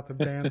of their mouth, it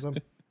bans them.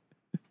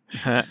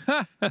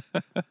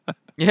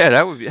 Yeah,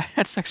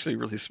 that's actually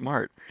really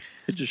smart.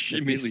 It just If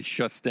immediately he's-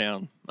 shuts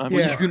down. I'm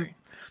Yeah. sorry.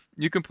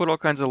 You can put all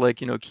kinds of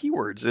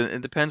keywords.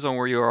 It depends on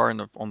where you are on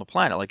the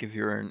planet. Like if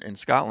you're in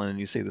Scotland and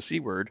you say the C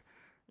word,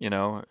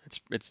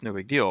 it's no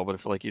big deal. But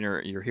if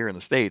you're here in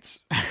the States,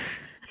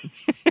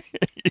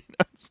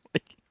 it's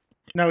like,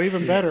 No,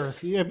 even better.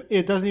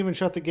 It doesn't even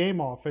shut the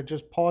game off. It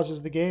just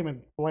pauses the game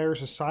and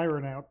blares a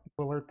siren out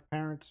to alert the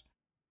parents.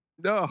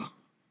 No.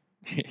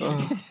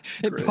 Oh,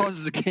 It great.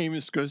 pauses the game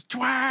and just goes,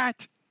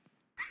 twat!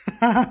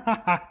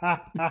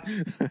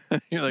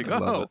 You're like, I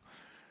love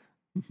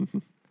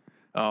oh.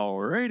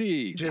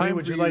 Alrighty. Jimmy,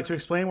 would you like to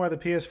explain why the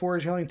PS4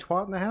 is yelling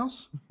twat in the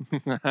house?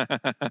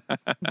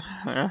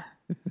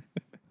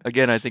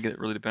 again, I think it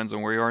really depends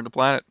on where you are on the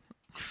planet.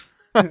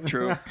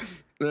 True.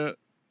 Uh,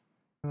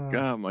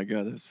 Oh my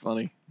god, that's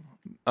funny.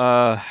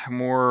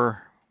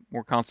 More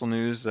console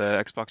news.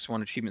 Xbox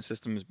One achievement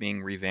system is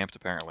being revamped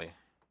apparently.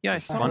 Yeah, I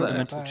With saw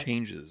fundamental that.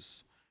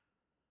 changes.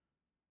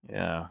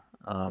 Yeah.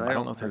 I don't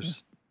don't know if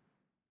there's.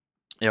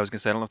 Yeah, I was gonna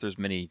say I don't know if there's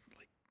many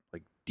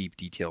like deep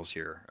details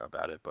here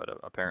about it, but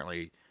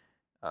apparently,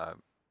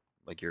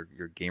 like your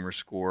gamer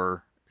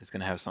score is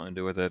gonna have something to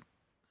do with it.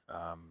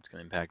 It's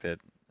gonna impact it,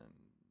 and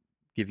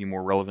give you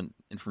more relevant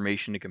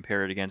information to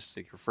compare it against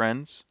your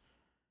friends.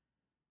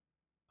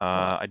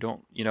 I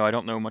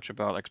don't know much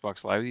about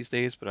Xbox Live these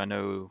days, but I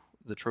know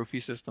the trophy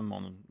system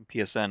on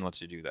PSN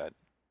lets you do that.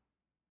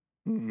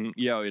 Mm-hmm.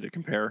 Yeah, to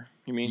compare,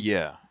 you mean?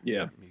 Yeah.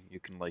 Yeah. You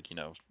can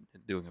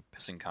doing a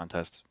pissing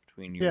contest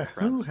between you yeah, and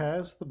who friends.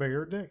 has the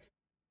bigger dick?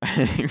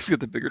 Who's got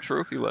the bigger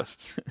trophy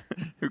list?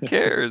 Who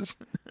cares?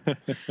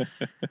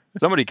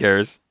 Somebody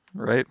cares,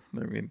 right? I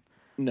mean,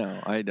 No,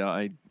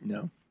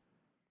 no.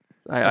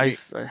 I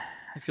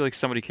feel like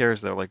somebody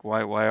cares though. Like,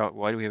 why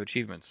do we have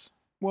achievements?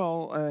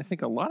 Well, I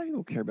think a lot of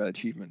people care about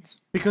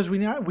achievements. Because we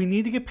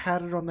need to get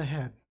patted on the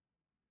head.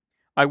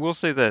 I will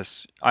say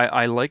this: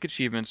 I like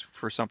achievements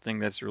for something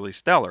that's really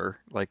stellar,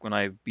 like when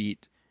I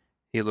beat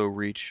Halo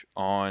Reach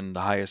on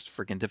the highest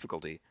freaking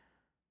difficulty.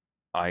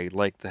 I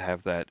like to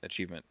have that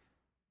achievement.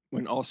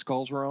 When all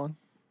skulls were on?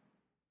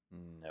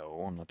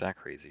 No, I'm not that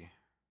crazy.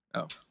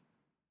 Oh.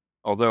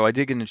 Although I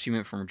did get an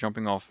achievement from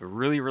jumping off a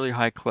really, really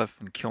high cliff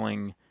and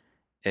killing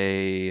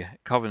a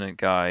Covenant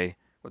guy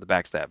with a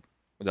backstab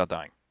without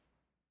dying.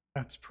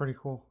 That's pretty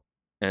cool.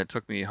 And it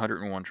took me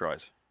 101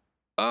 tries.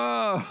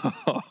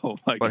 Oh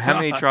my god. But how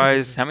many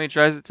tries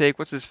does it take?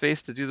 What's his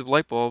face to do the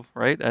light bulb,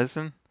 right,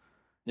 Edison?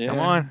 Yeah. Come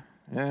on.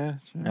 Yeah.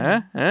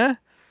 Sure. Huh?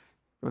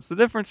 What's the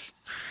difference?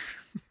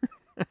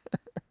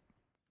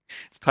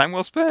 It's time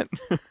well spent.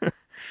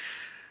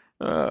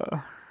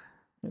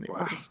 Anyway.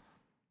 was.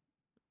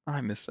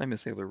 I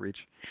miss Halo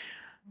Reach.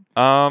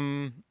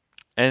 And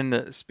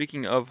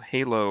speaking of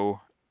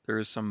Halo, there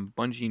is some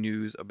Bungie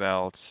news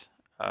about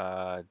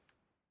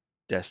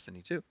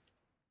Destiny 2.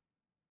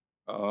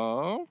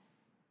 Oh,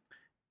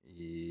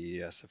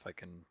 Yes, if I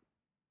can.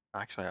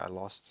 Actually, I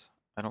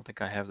don't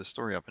think I have the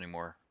story up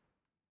anymore.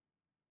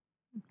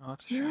 Oh,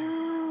 that's a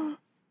shame.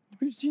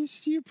 but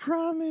you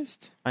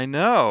promised. I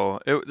know.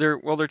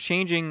 They're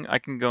changing. I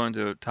can go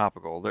into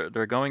topical.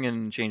 They're going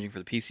and changing for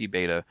the PC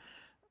beta.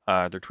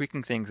 They're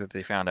tweaking things that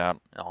they found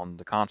out on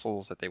the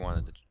consoles that they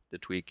wanted to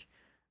tweak.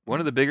 One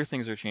of the bigger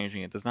things they're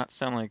changing, it does not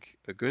sound like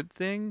a good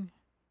thing,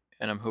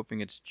 and I'm hoping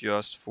it's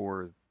just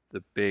for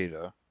the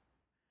beta.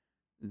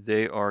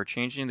 They are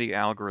changing the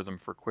algorithm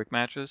for quick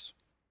matches.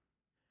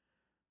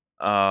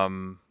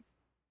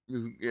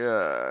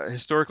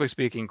 Historically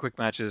speaking, quick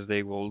matches,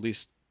 they will at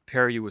least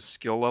pair you with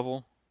skill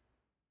level.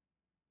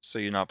 So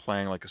you're not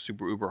playing like a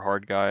super uber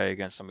hard guy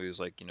against somebody who's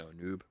like, a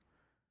noob.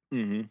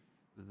 Mm-hmm.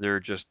 They're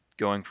just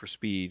going for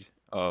speed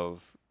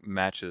of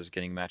matches,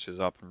 getting matches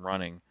up and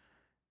running,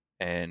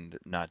 and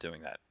not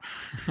doing that.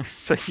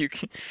 So you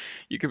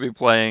could be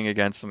playing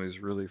against somebody who's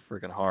really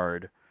freaking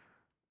hard,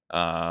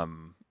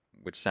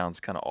 which sounds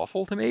kind of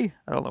awful to me.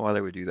 I don't know why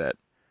they would do that.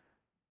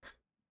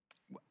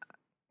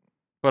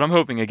 But I'm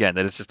hoping again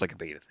that it's just like a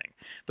beta thing.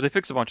 But they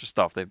fixed a bunch of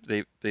stuff.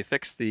 They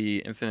fixed the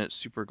infinite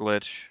super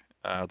glitch,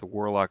 the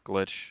warlock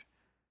glitch,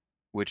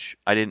 which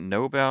I didn't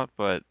know about,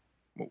 but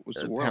What was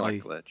the warlock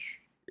glitch?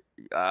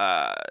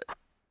 I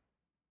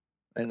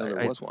didn't know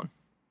there was one.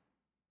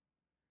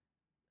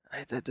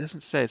 It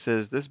doesn't say. It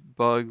says this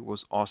bug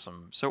was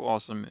awesome, so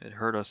awesome it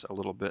hurt us a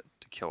little bit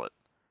to kill it.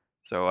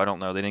 So I don't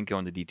know. They didn't go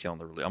into detail in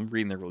the release. I'm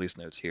reading the release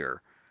notes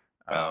here,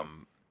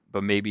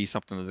 but maybe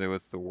something to do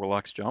with the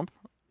warlock's jump.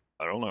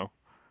 I don't know.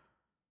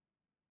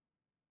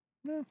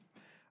 Yeah,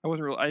 I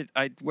wasn't real.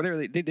 I whatever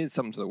they did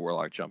something to the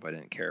warlock jump. I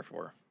didn't care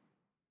for.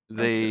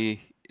 They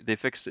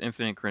fixed the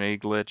infinite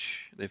grenade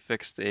glitch. They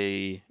fixed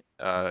a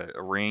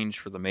range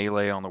for the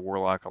melee on the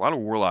warlock. A lot of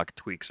warlock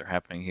tweaks are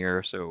happening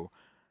here, so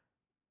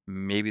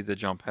maybe the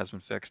jump has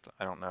been fixed.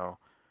 I don't know.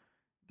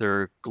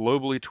 They're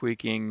globally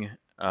tweaking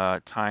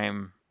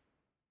time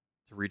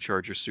to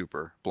recharge your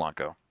super,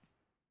 Blanco.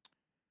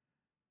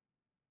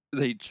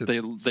 There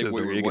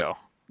you go.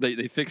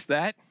 They fixed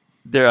that.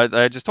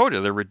 I just told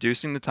you they're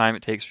reducing the time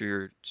it takes for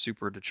your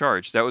super to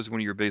charge. That was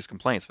one of your biggest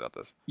complaints about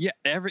this. Yeah,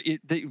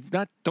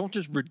 don't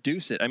just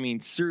reduce it. I mean,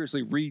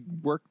 seriously,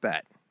 rework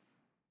that.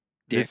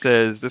 It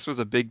says this was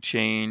a big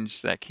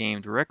change that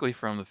came directly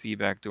from the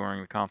feedback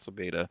during the console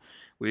beta.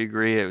 We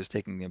agree it was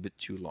taking a bit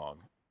too long.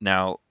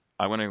 Now,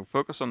 I want to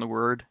focus on the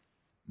word,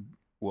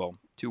 well,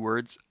 2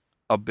 words,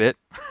 a bit.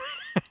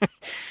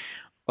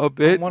 A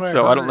bit.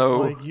 So I don't know.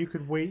 Like you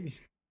could wait.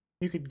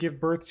 You could give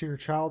birth to your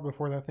child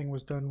before that thing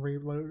was done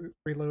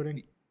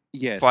reloading.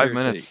 Yeah, 5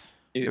 minutes.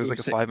 It was like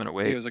a 5-minute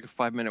wait. It was like a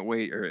 5-minute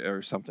wait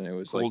or something. It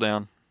was cool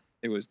down.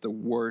 It was the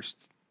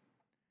worst.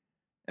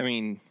 I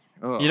mean,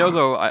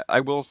 though, I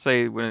will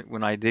say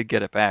when I did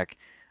get it back,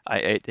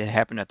 it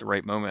happened at the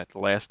right moment at the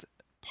last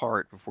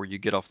part before you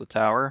get off the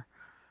tower,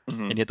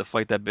 and you have to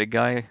fight that big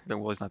guy.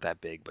 Well, he's not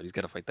that big, but he's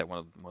got to fight that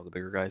one of the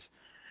bigger guys.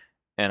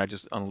 And I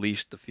just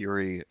unleashed the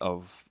fury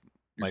of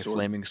my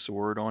flaming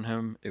sword on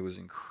him. It was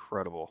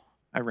incredible.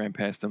 I ran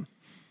past him.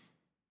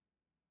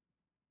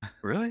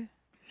 Really?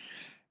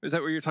 Is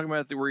that what you're talking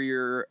about? Where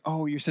you're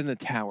sitting in the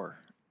tower.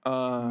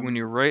 When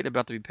you're right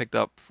about to be picked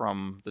up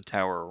from the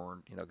tower, or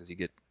because you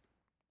get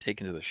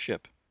taken to the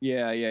ship.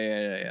 Yeah.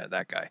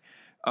 That guy.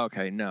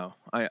 Okay, no.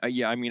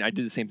 I mean, I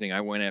did the same thing. I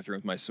went after him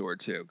with my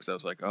sword too, because I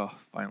was like, oh,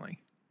 finally.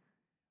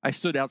 I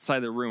stood outside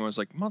the room. I was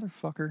like,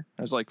 motherfucker.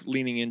 I was like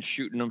leaning in,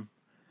 shooting him.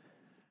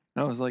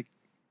 I was like,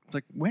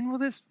 when will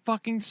this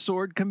fucking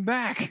sword come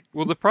back?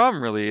 Well, the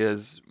problem really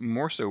is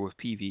more so with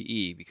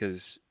PvE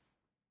because,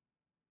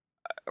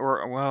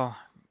 I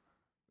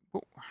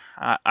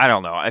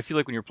don't know. I feel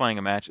like when you're playing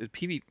a match, I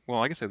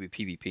guess it would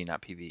be PvP,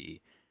 not PvE,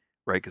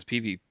 right? Because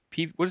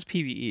what is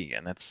PvE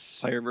again? That's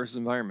player versus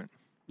environment.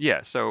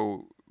 Yeah,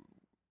 so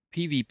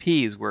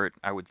PvP is where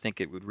I would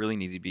think it would really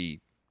need to be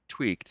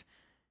tweaked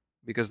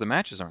because the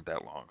matches aren't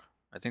that long.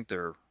 I think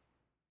they're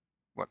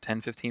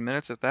 10, 15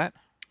 minutes at that?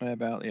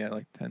 About,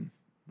 like 10.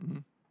 Mm-hmm.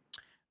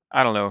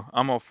 I don't know.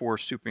 I'm all for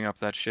souping up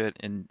that shit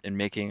and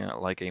making it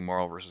like a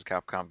Marvel vs.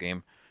 Capcom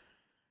game.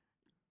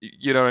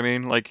 You know what I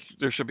mean? Like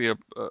there should be a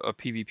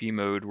PvP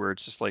mode where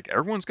it's just like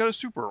everyone's got a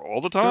super all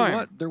the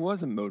time. There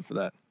was a mode for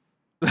that.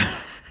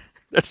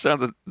 That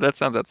sounds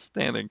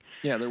outstanding.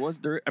 Yeah, there was.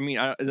 I mean,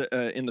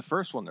 in the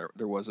first one,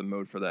 there was a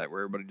mode for that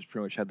where everybody just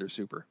pretty much had their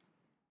super.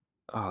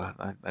 Oh,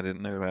 I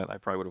didn't know that. I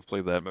probably would have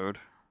played that mode.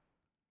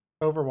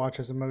 Overwatch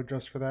has a mode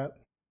just for that.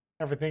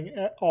 Everything,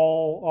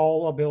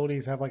 all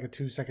abilities have like a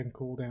 2-second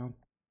cooldown.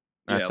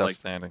 That's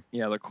outstanding.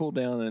 Yeah, the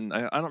cooldown, and I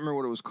don't remember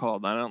what it was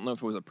called. I don't know if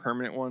it was a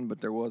permanent one, but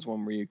there was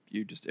one where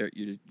your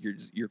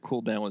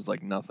cooldown was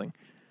like nothing.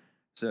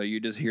 So you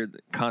just hear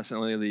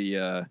constantly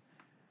the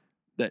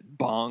that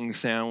bong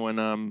sound when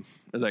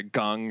or that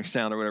gong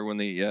sound or whatever when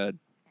the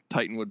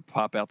Titan would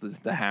pop out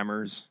the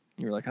hammers.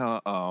 You're like,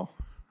 oh.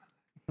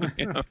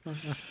 You know?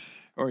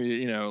 Or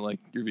like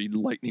you'd be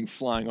lightning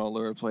flying all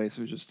over the place.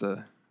 It was just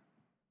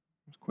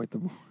quite the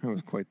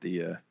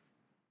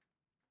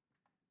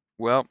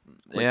Well,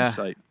 quite yeah. the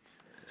sight.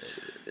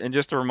 And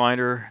just a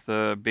reminder,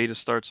 the beta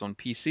starts on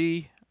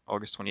PC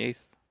August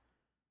 28th.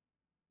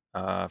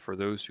 For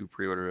those who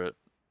pre-order it,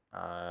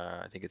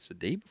 I think it's the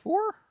day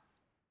before.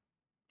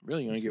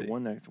 Really, you only get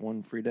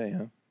one free day,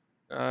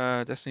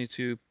 huh? Destiny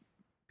 2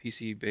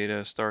 PC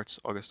beta starts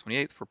August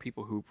 28th for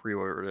people who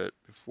pre-ordered it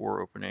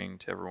before opening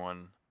to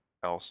everyone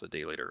else a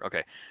day later.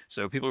 Okay,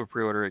 so people who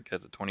pre-order it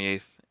get the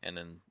 28th, and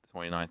then the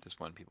 29th is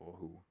when people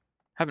who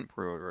haven't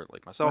pre-ordered it,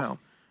 like myself. Wow,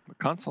 the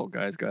console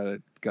guys got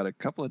a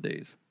couple of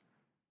days.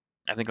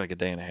 I think like a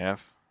day and a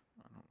half,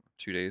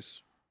 2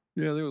 days.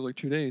 Yeah, they were like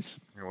 2 days.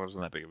 It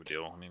wasn't that big of a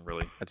deal. I mean,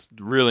 really, it's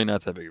really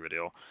not that big of a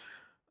deal.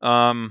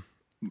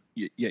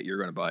 Yet you're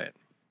gonna buy it.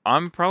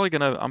 I'm probably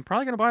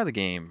gonna buy the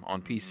game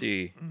on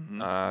PC,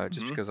 Mm-hmm.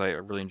 just because I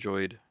really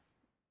enjoyed.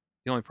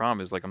 The only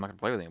problem is like I'm not gonna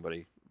play with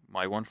anybody.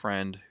 My one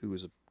friend who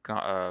is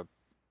a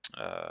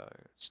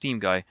Steam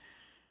guy,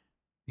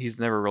 he's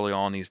never really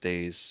on these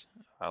days.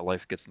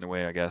 Life gets in the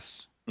way, I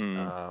guess.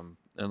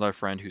 Another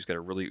friend who's got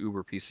a really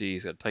uber PC,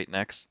 he's got a Titan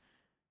X,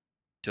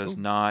 does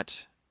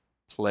not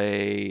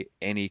play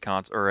any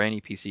console or any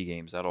PC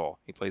games at all.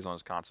 He plays on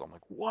his console. I'm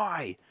like,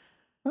 why?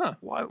 Huh?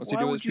 Why? What's he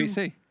do with his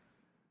PC?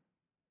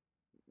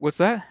 What's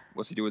that?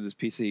 What's he do with his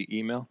PC?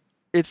 Email?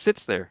 It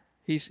sits there.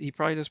 He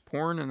probably does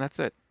porn and that's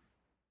it.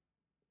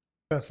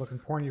 Best looking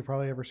porn you've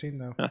probably ever seen,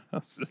 though.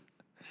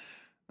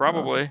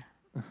 Probably.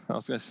 I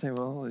was gonna say,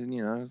 well,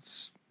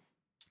 it's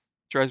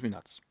drives me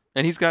nuts.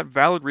 And he's got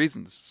valid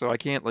reasons, so I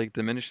can't like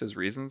diminish his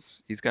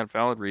reasons. He's got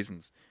valid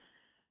reasons.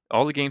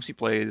 All the games he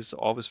plays,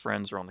 all of his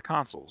friends are on the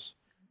consoles.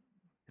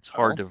 It's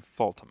hard to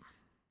fault him.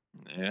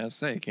 Yeah,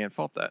 I can't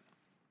fault that.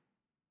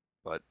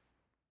 But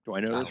do I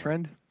know this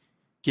friend?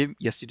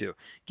 Yes, you do.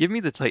 Give me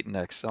the Titan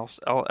X.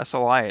 I'll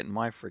SLI it in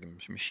my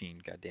friggin'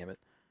 machine. God damn it.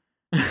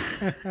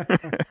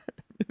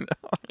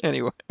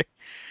 Anyway.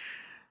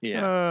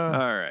 Yeah.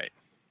 All right.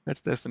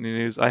 That's Destiny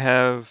news. Do I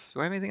have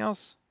anything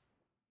else?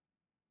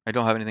 I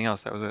don't have anything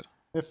else. That was it.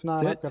 If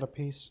not, I've got a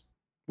piece.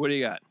 What do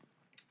you got?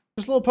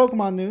 Just a little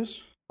Pokemon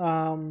news.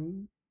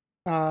 On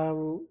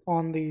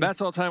the.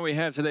 That's all time we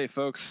have today,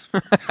 folks.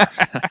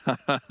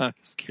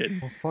 Just kidding.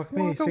 Well, fuck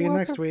me. See you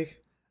next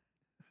week.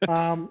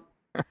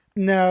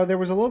 No, there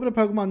was a little bit of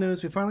Pokemon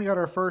news. We finally got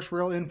our first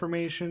real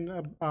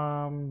information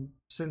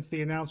since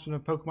the announcement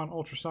of Pokemon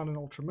Ultra Sun and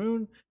Ultra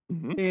Moon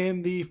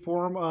in the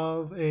form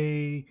of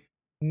a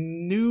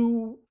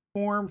new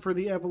form for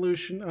the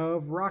evolution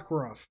of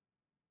Rockruff.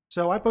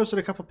 So I posted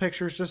a couple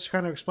pictures just to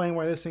kind of explain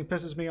why this thing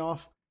pisses me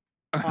off.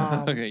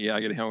 Okay, yeah, I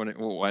get it.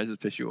 Well, why does it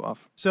piss you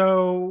off?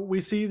 So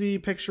we see the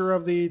picture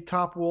of the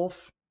top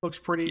wolf. Looks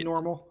pretty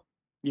normal.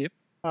 Yep.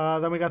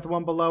 Then we got the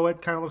one below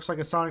it. Kind of looks like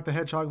a Sonic the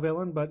Hedgehog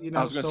villain, but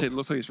I was going to say it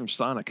looks like he's from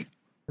Sonic.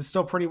 It's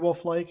still pretty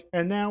wolf-like.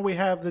 And now we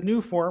have the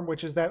new form,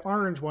 which is that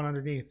orange one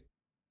underneath.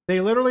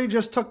 They literally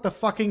just took the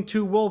fucking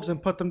two wolves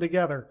and put them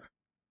together.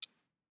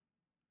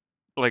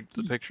 Like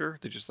the picture?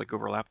 They just like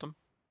overlapped them?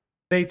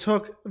 They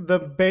took the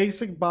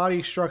basic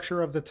body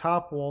structure of the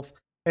top wolf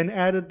and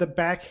added the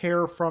back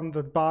hair from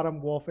the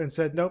bottom wolf and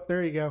said, nope,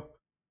 there you go.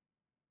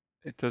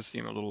 It does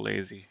seem a little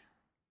lazy.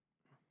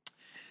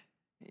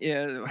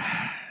 Yeah.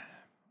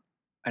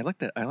 I like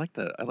the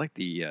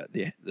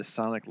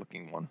Sonic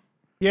looking one.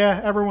 Yeah,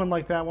 everyone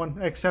liked that one,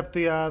 except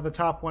the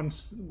top one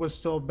was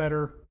still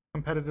better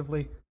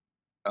competitively.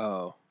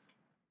 Oh.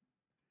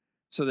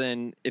 So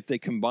then, if they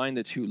combine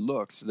the two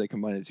looks, do they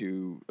combine the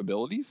two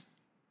abilities?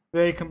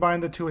 They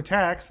combined the two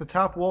attacks. The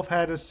top wolf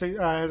had a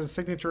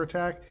signature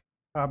attack,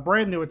 a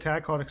brand new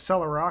attack called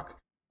Accelerock,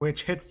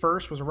 which hit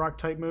first, was a rock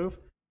type move.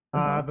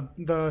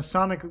 The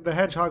Sonic the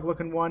Hedgehog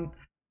looking one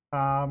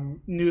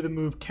knew the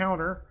move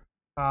Counter.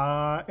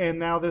 And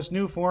now this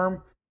new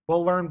form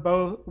will learn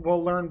both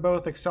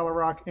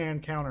Accelerock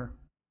and Counter.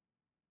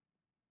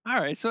 All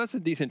right, so that's a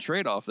decent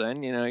trade-off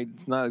then.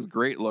 It's not as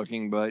great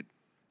looking, but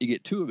you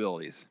get two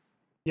abilities.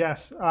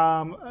 Yes. So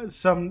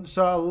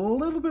a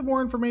little bit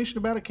more information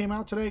about it came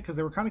out today because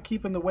they were kind of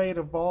keeping the way it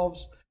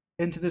evolves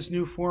into this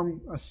new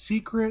form a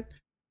secret.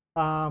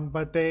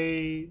 But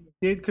they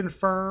did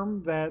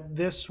confirm that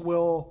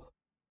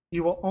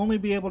you will only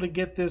be able to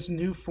get this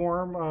new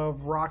form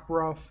of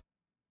Rockruff.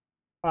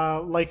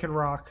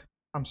 Lycanroc,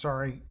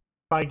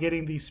 by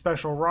getting the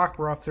special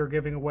Rockruff they're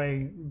giving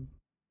away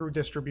through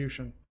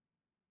distribution.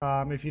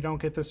 If you don't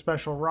get this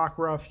special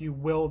Rockruff, you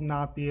will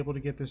not be able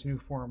to get this new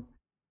form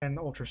in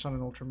Ultra Sun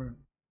and Ultra Moon.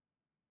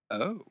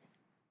 Oh.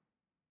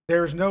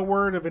 There's no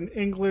word of an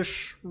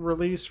English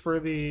release for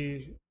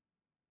the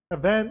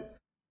event.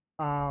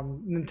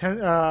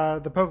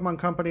 The Pokemon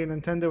Company and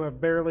Nintendo have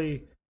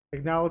barely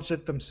acknowledged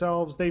it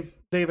themselves. They've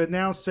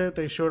announced it.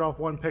 They showed off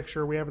one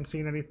picture. We haven't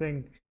seen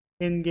anything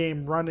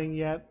in-game running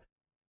yet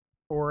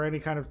or any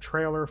kind of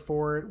trailer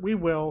for it. We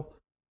will.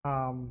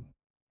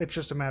 It's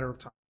just a matter of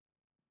time.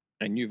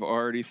 And you've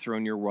already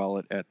thrown your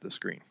wallet at the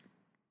screen.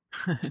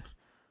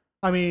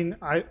 I mean,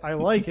 I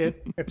like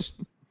it. It's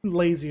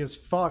lazy as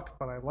fuck,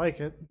 but I like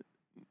it.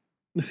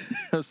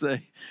 I'll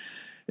say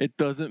it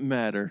doesn't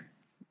matter.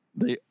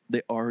 They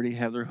already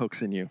have their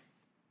hooks in you.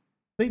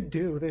 They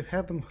do. They've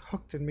had them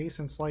hooked in me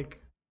since like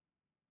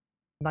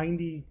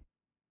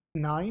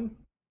 99.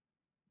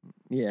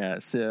 Yeah,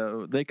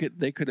 so they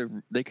could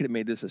have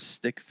made this a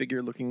stick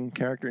figure looking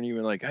character, and you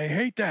were like, I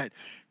hate that.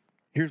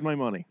 Here's my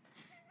money.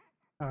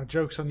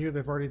 Joke's on you.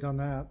 They've already done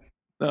that.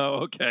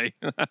 Oh, okay.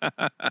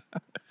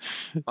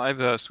 I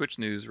have Switch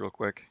news real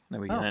quick,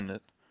 then we can Oh. end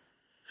it.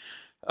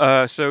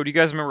 So do you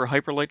guys remember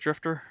Hyper Light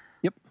Drifter?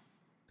 Yep.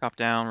 Top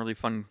down, really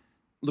fun.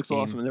 Looks Game.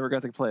 awesome. I never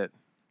got to play it.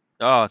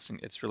 Oh,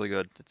 it's really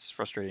good. It's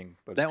frustrating,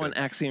 but That it's one, good.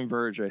 Axiom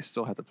Verge, I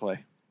still have to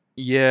play.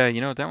 Yeah, you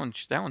know that one's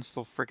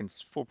still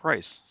freaking full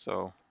price.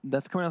 So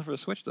That's coming out for the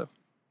Switch, though.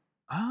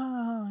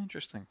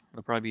 interesting.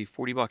 It'll probably be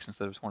 $40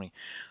 instead of 20.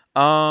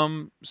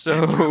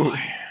 So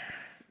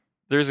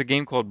there's a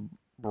game called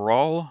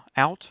Brawl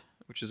Out,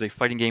 which is a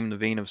fighting game in the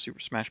vein of Super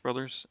Smash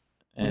Brothers,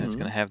 and it's Mhm.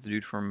 gonna have the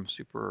dude from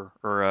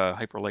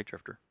Hyper Light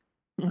Drifter.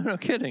 No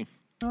kidding.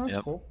 Oh, that's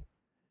Yep. cool.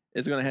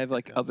 It's going to have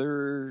like Yeah.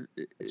 other.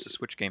 It's a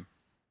Switch game.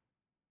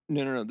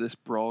 No. This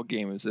Brawl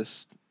game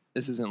this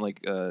isn't like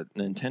a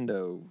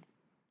Nintendo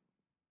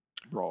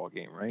Brawl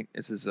game, right?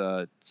 This is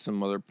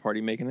some other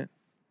party making it.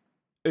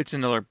 It's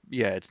another.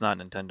 Yeah, it's not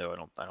Nintendo.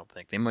 I don't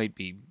think they might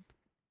be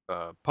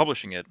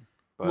publishing it.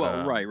 But,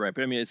 Well, right.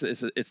 But I mean,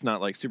 it's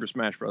not like Super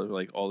Smash Brothers.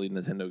 Like all the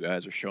Nintendo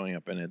guys are showing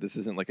up in it. This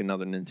isn't like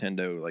another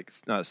Nintendo. Like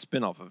it's not a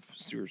spin-off of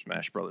Super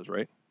Smash Brothers,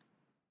 right?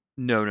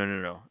 No.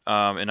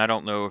 And I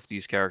don't know if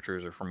these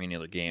characters are from any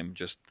other game.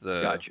 Just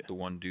Gotcha. the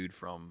one dude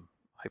from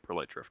Hyper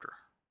Light Drifter.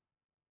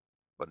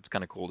 But it's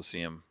kind of cool to see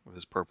him with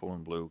his purple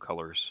and blue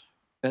colors.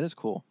 That is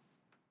cool.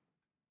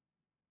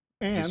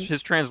 And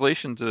His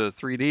translation to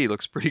 3D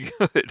looks pretty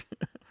good.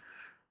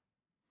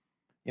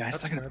 Yeah,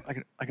 That's I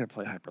gotta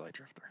play Hyper Light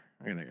Drifter.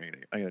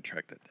 I gotta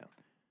track that down.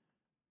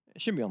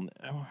 It should be on.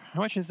 How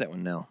much is that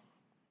one now?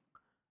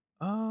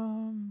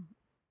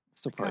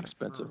 It's still I probably got it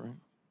expensive, for- right?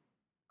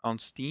 On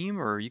Steam,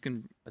 or you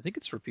can. I think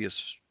it's for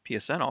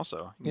PSN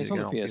also. You Yeah, it's can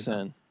on get the it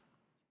PSN.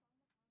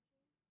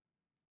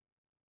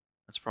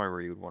 That's probably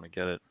where you would want to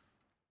get it.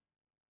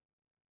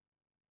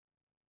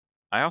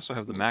 I also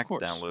have the Of Mac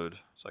course. download,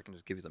 so I can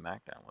just give you the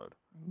Mac download.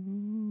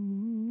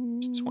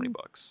 It's $20.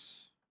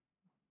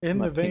 in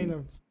My the vein opinion.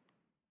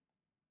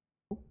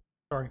 of.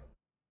 Sorry.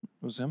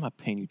 I'm not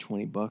paying you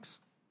 $20.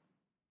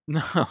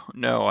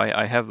 No,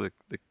 I have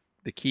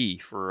the key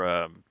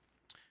for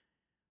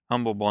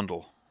Humble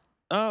Bundle.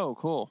 Oh,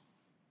 cool.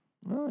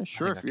 Well,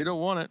 sure, think if I you can-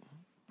 don't want it.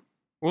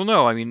 Well,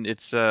 no, I mean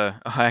it's I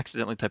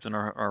accidentally typed in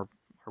our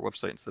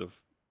website instead of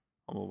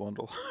Humble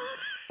Bundle.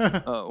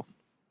 Oh.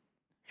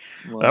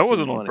 Well, That that's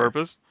wasn't on funny.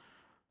 purpose.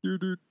 There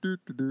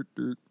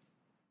There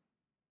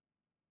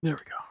we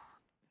go.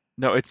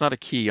 No, it's not a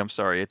key. I'm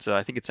sorry. It's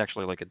I think it's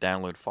actually like a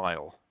download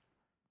file.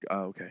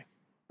 Oh, okay.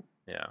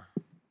 Yeah.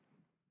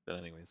 But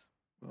anyways.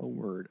 Well,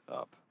 word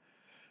up.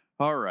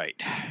 All right.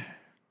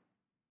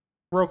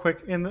 Real quick,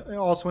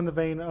 also in the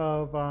vein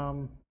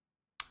of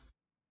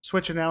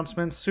Switch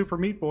announcements, Super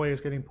Meat Boy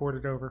is getting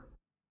ported over.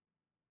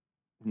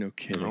 No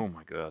kidding. Oh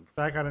my god.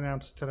 That got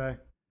announced today.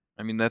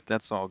 I mean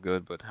that's all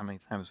good, but how many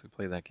times have we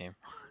played that game?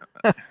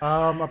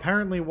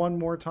 Apparently one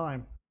more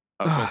time.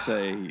 I was gonna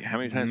say, how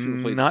many times have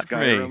we played Not for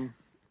me. Skyrim?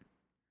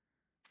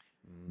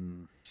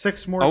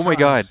 6 more Oh times. my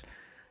god.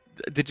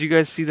 Did you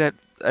guys see that?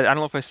 I don't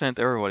know if I sent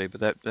it to everybody, but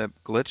that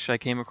glitch I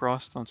came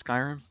across on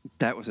Skyrim?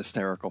 That was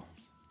hysterical.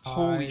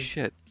 Holy I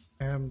shit.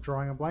 am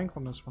drawing a blank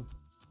on this one.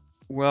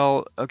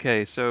 Well,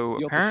 okay, so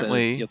You'll have to send it-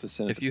 apparently you have to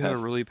send it if to you have a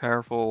Pest. really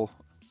powerful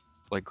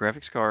like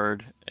graphics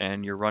card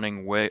and you're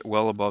running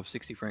well above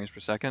 60 frames per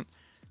second,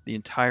 the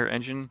entire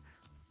engine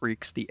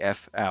freaks the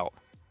F out.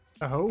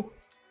 Oh?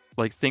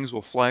 Like things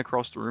will fly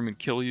across the room and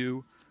kill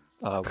you.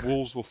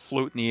 Wolves will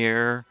float in the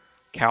air.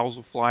 Cows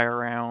will fly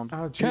around.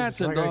 Oh, Jesus.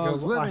 Cats and I gotta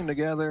dogs go, living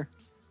together.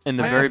 In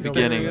the I very have to go look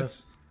at beginning,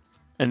 this.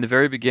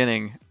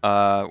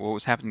 what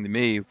was happening to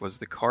me was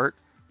the cart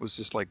was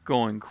just like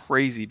going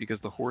crazy because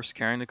the horse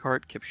carrying the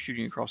cart kept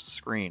shooting across the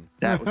screen.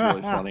 That was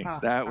really funny.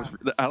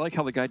 I like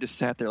how the guy just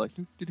sat there like.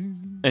 "Doo-doo-doo."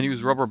 And he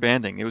was rubber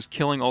banding. It was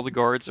killing all the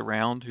guards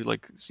around who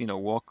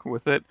walk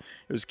with it.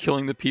 It was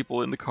killing the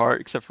people in the cart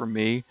except for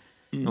me,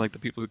 and, like the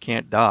people who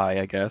can't die,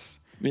 I guess.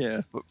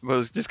 Yeah. But it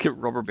was just kept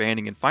rubber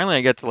banding. And finally,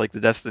 I get to like the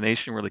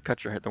destination where they cut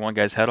the one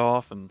guy's head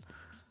off and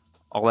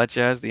all that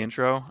jazz, the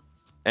intro,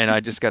 and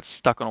I just got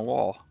stuck on a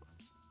wall.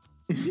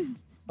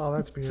 Oh,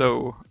 that's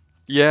beautiful. So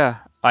yeah,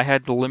 I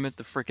had to limit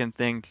the freaking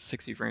thing to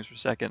 60 frames per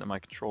second on my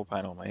control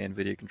panel, my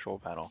NVIDIA control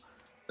panel,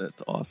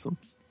 That's awesome.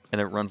 and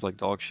it runs like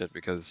dog shit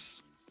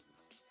because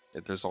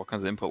there's all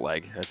kinds of input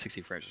lag at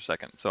 60 frames per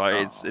second. So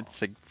it's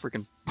like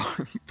freaking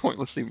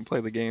pointless to even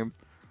play the game.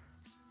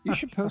 You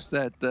should post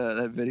that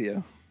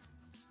video.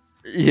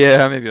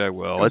 Yeah, maybe I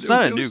will. It was- It's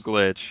not it a new was-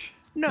 glitch.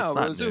 No, It's but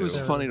not it was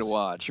new. funny to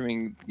watch. I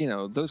mean,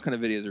 those kind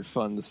of videos are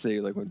fun to see,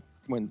 like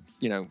when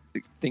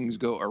things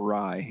go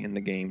awry in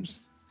the games.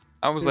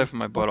 I was Dude, laughing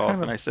my butt what off,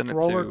 kind and of I sent it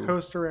roller to.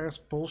 coaster ass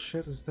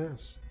bullshit is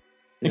this?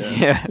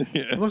 Yeah.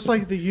 It looks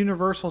like the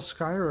Universal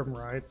Skyrim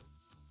ride.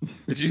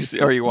 Did you see?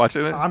 Are you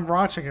watching it? I'm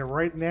watching it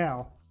right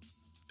now.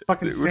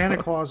 Fucking Santa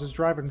Claus is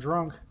driving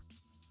drunk.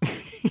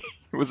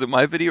 Was it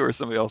my video or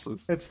somebody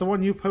else's? It's the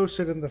one you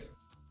posted in the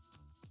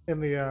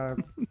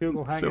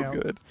Google So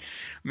Hangout. good.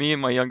 Me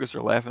and my youngest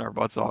are laughing our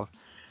butts off,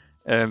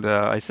 and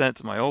I sent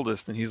it to my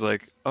oldest, and he's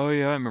like, "Oh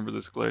yeah, I remember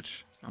this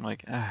glitch." I'm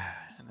like, "Ah,"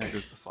 and there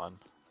goes the fun.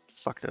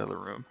 Sucked out of the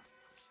room.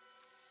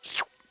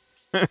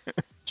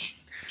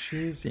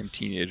 Jesus. Damn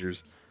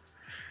teenagers.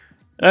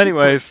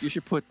 Anyways, You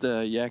should put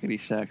yakety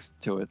sax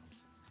to it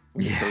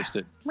when you Yeah. post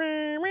it.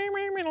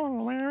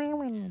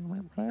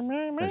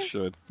 I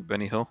should.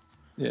 Benny Hill.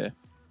 Yeah.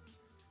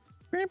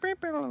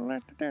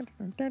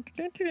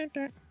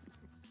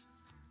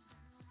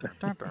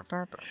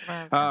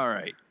 All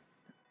right.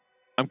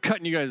 I'm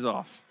cutting you guys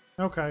off.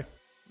 Okay.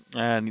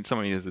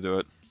 Somebody needs to do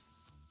it.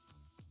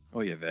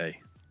 Oh, yeah, vey.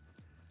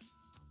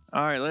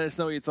 All right, let us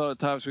know what you thought of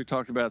the topics we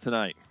talked about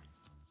tonight.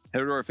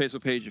 Head over to our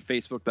Facebook page at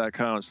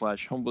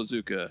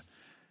facebook.com/humblebazooka,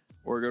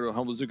 or go to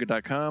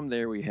humblebazooka.com.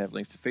 There we have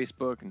links to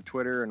Facebook and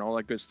Twitter and all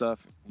that good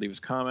stuff. Leave us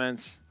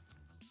comments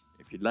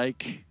if you'd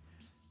like.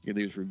 You can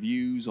leave us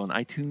reviews on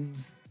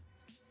iTunes,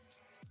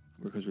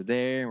 because we're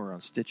there, and we're on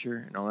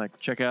Stitcher and all that.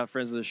 Check out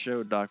friends of the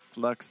show, Doc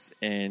Flux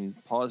and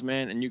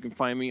Pausman, and you can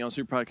find me on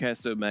Super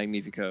Podcasto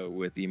Magnifico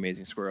with the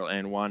Amazing Squirrel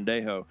and Juan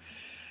Dejo.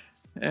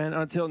 And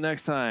until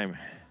next time,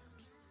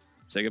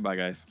 say goodbye,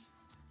 guys.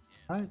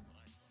 All right.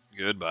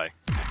 Goodbye.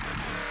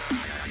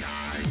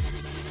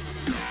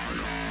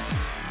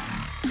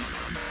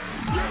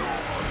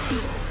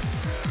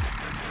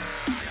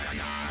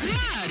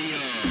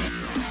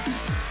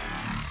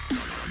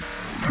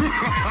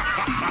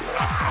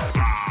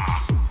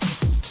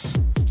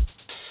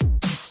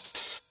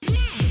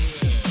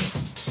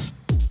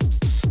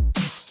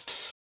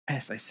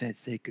 Yes, I said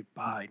say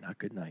goodbye, not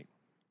good night.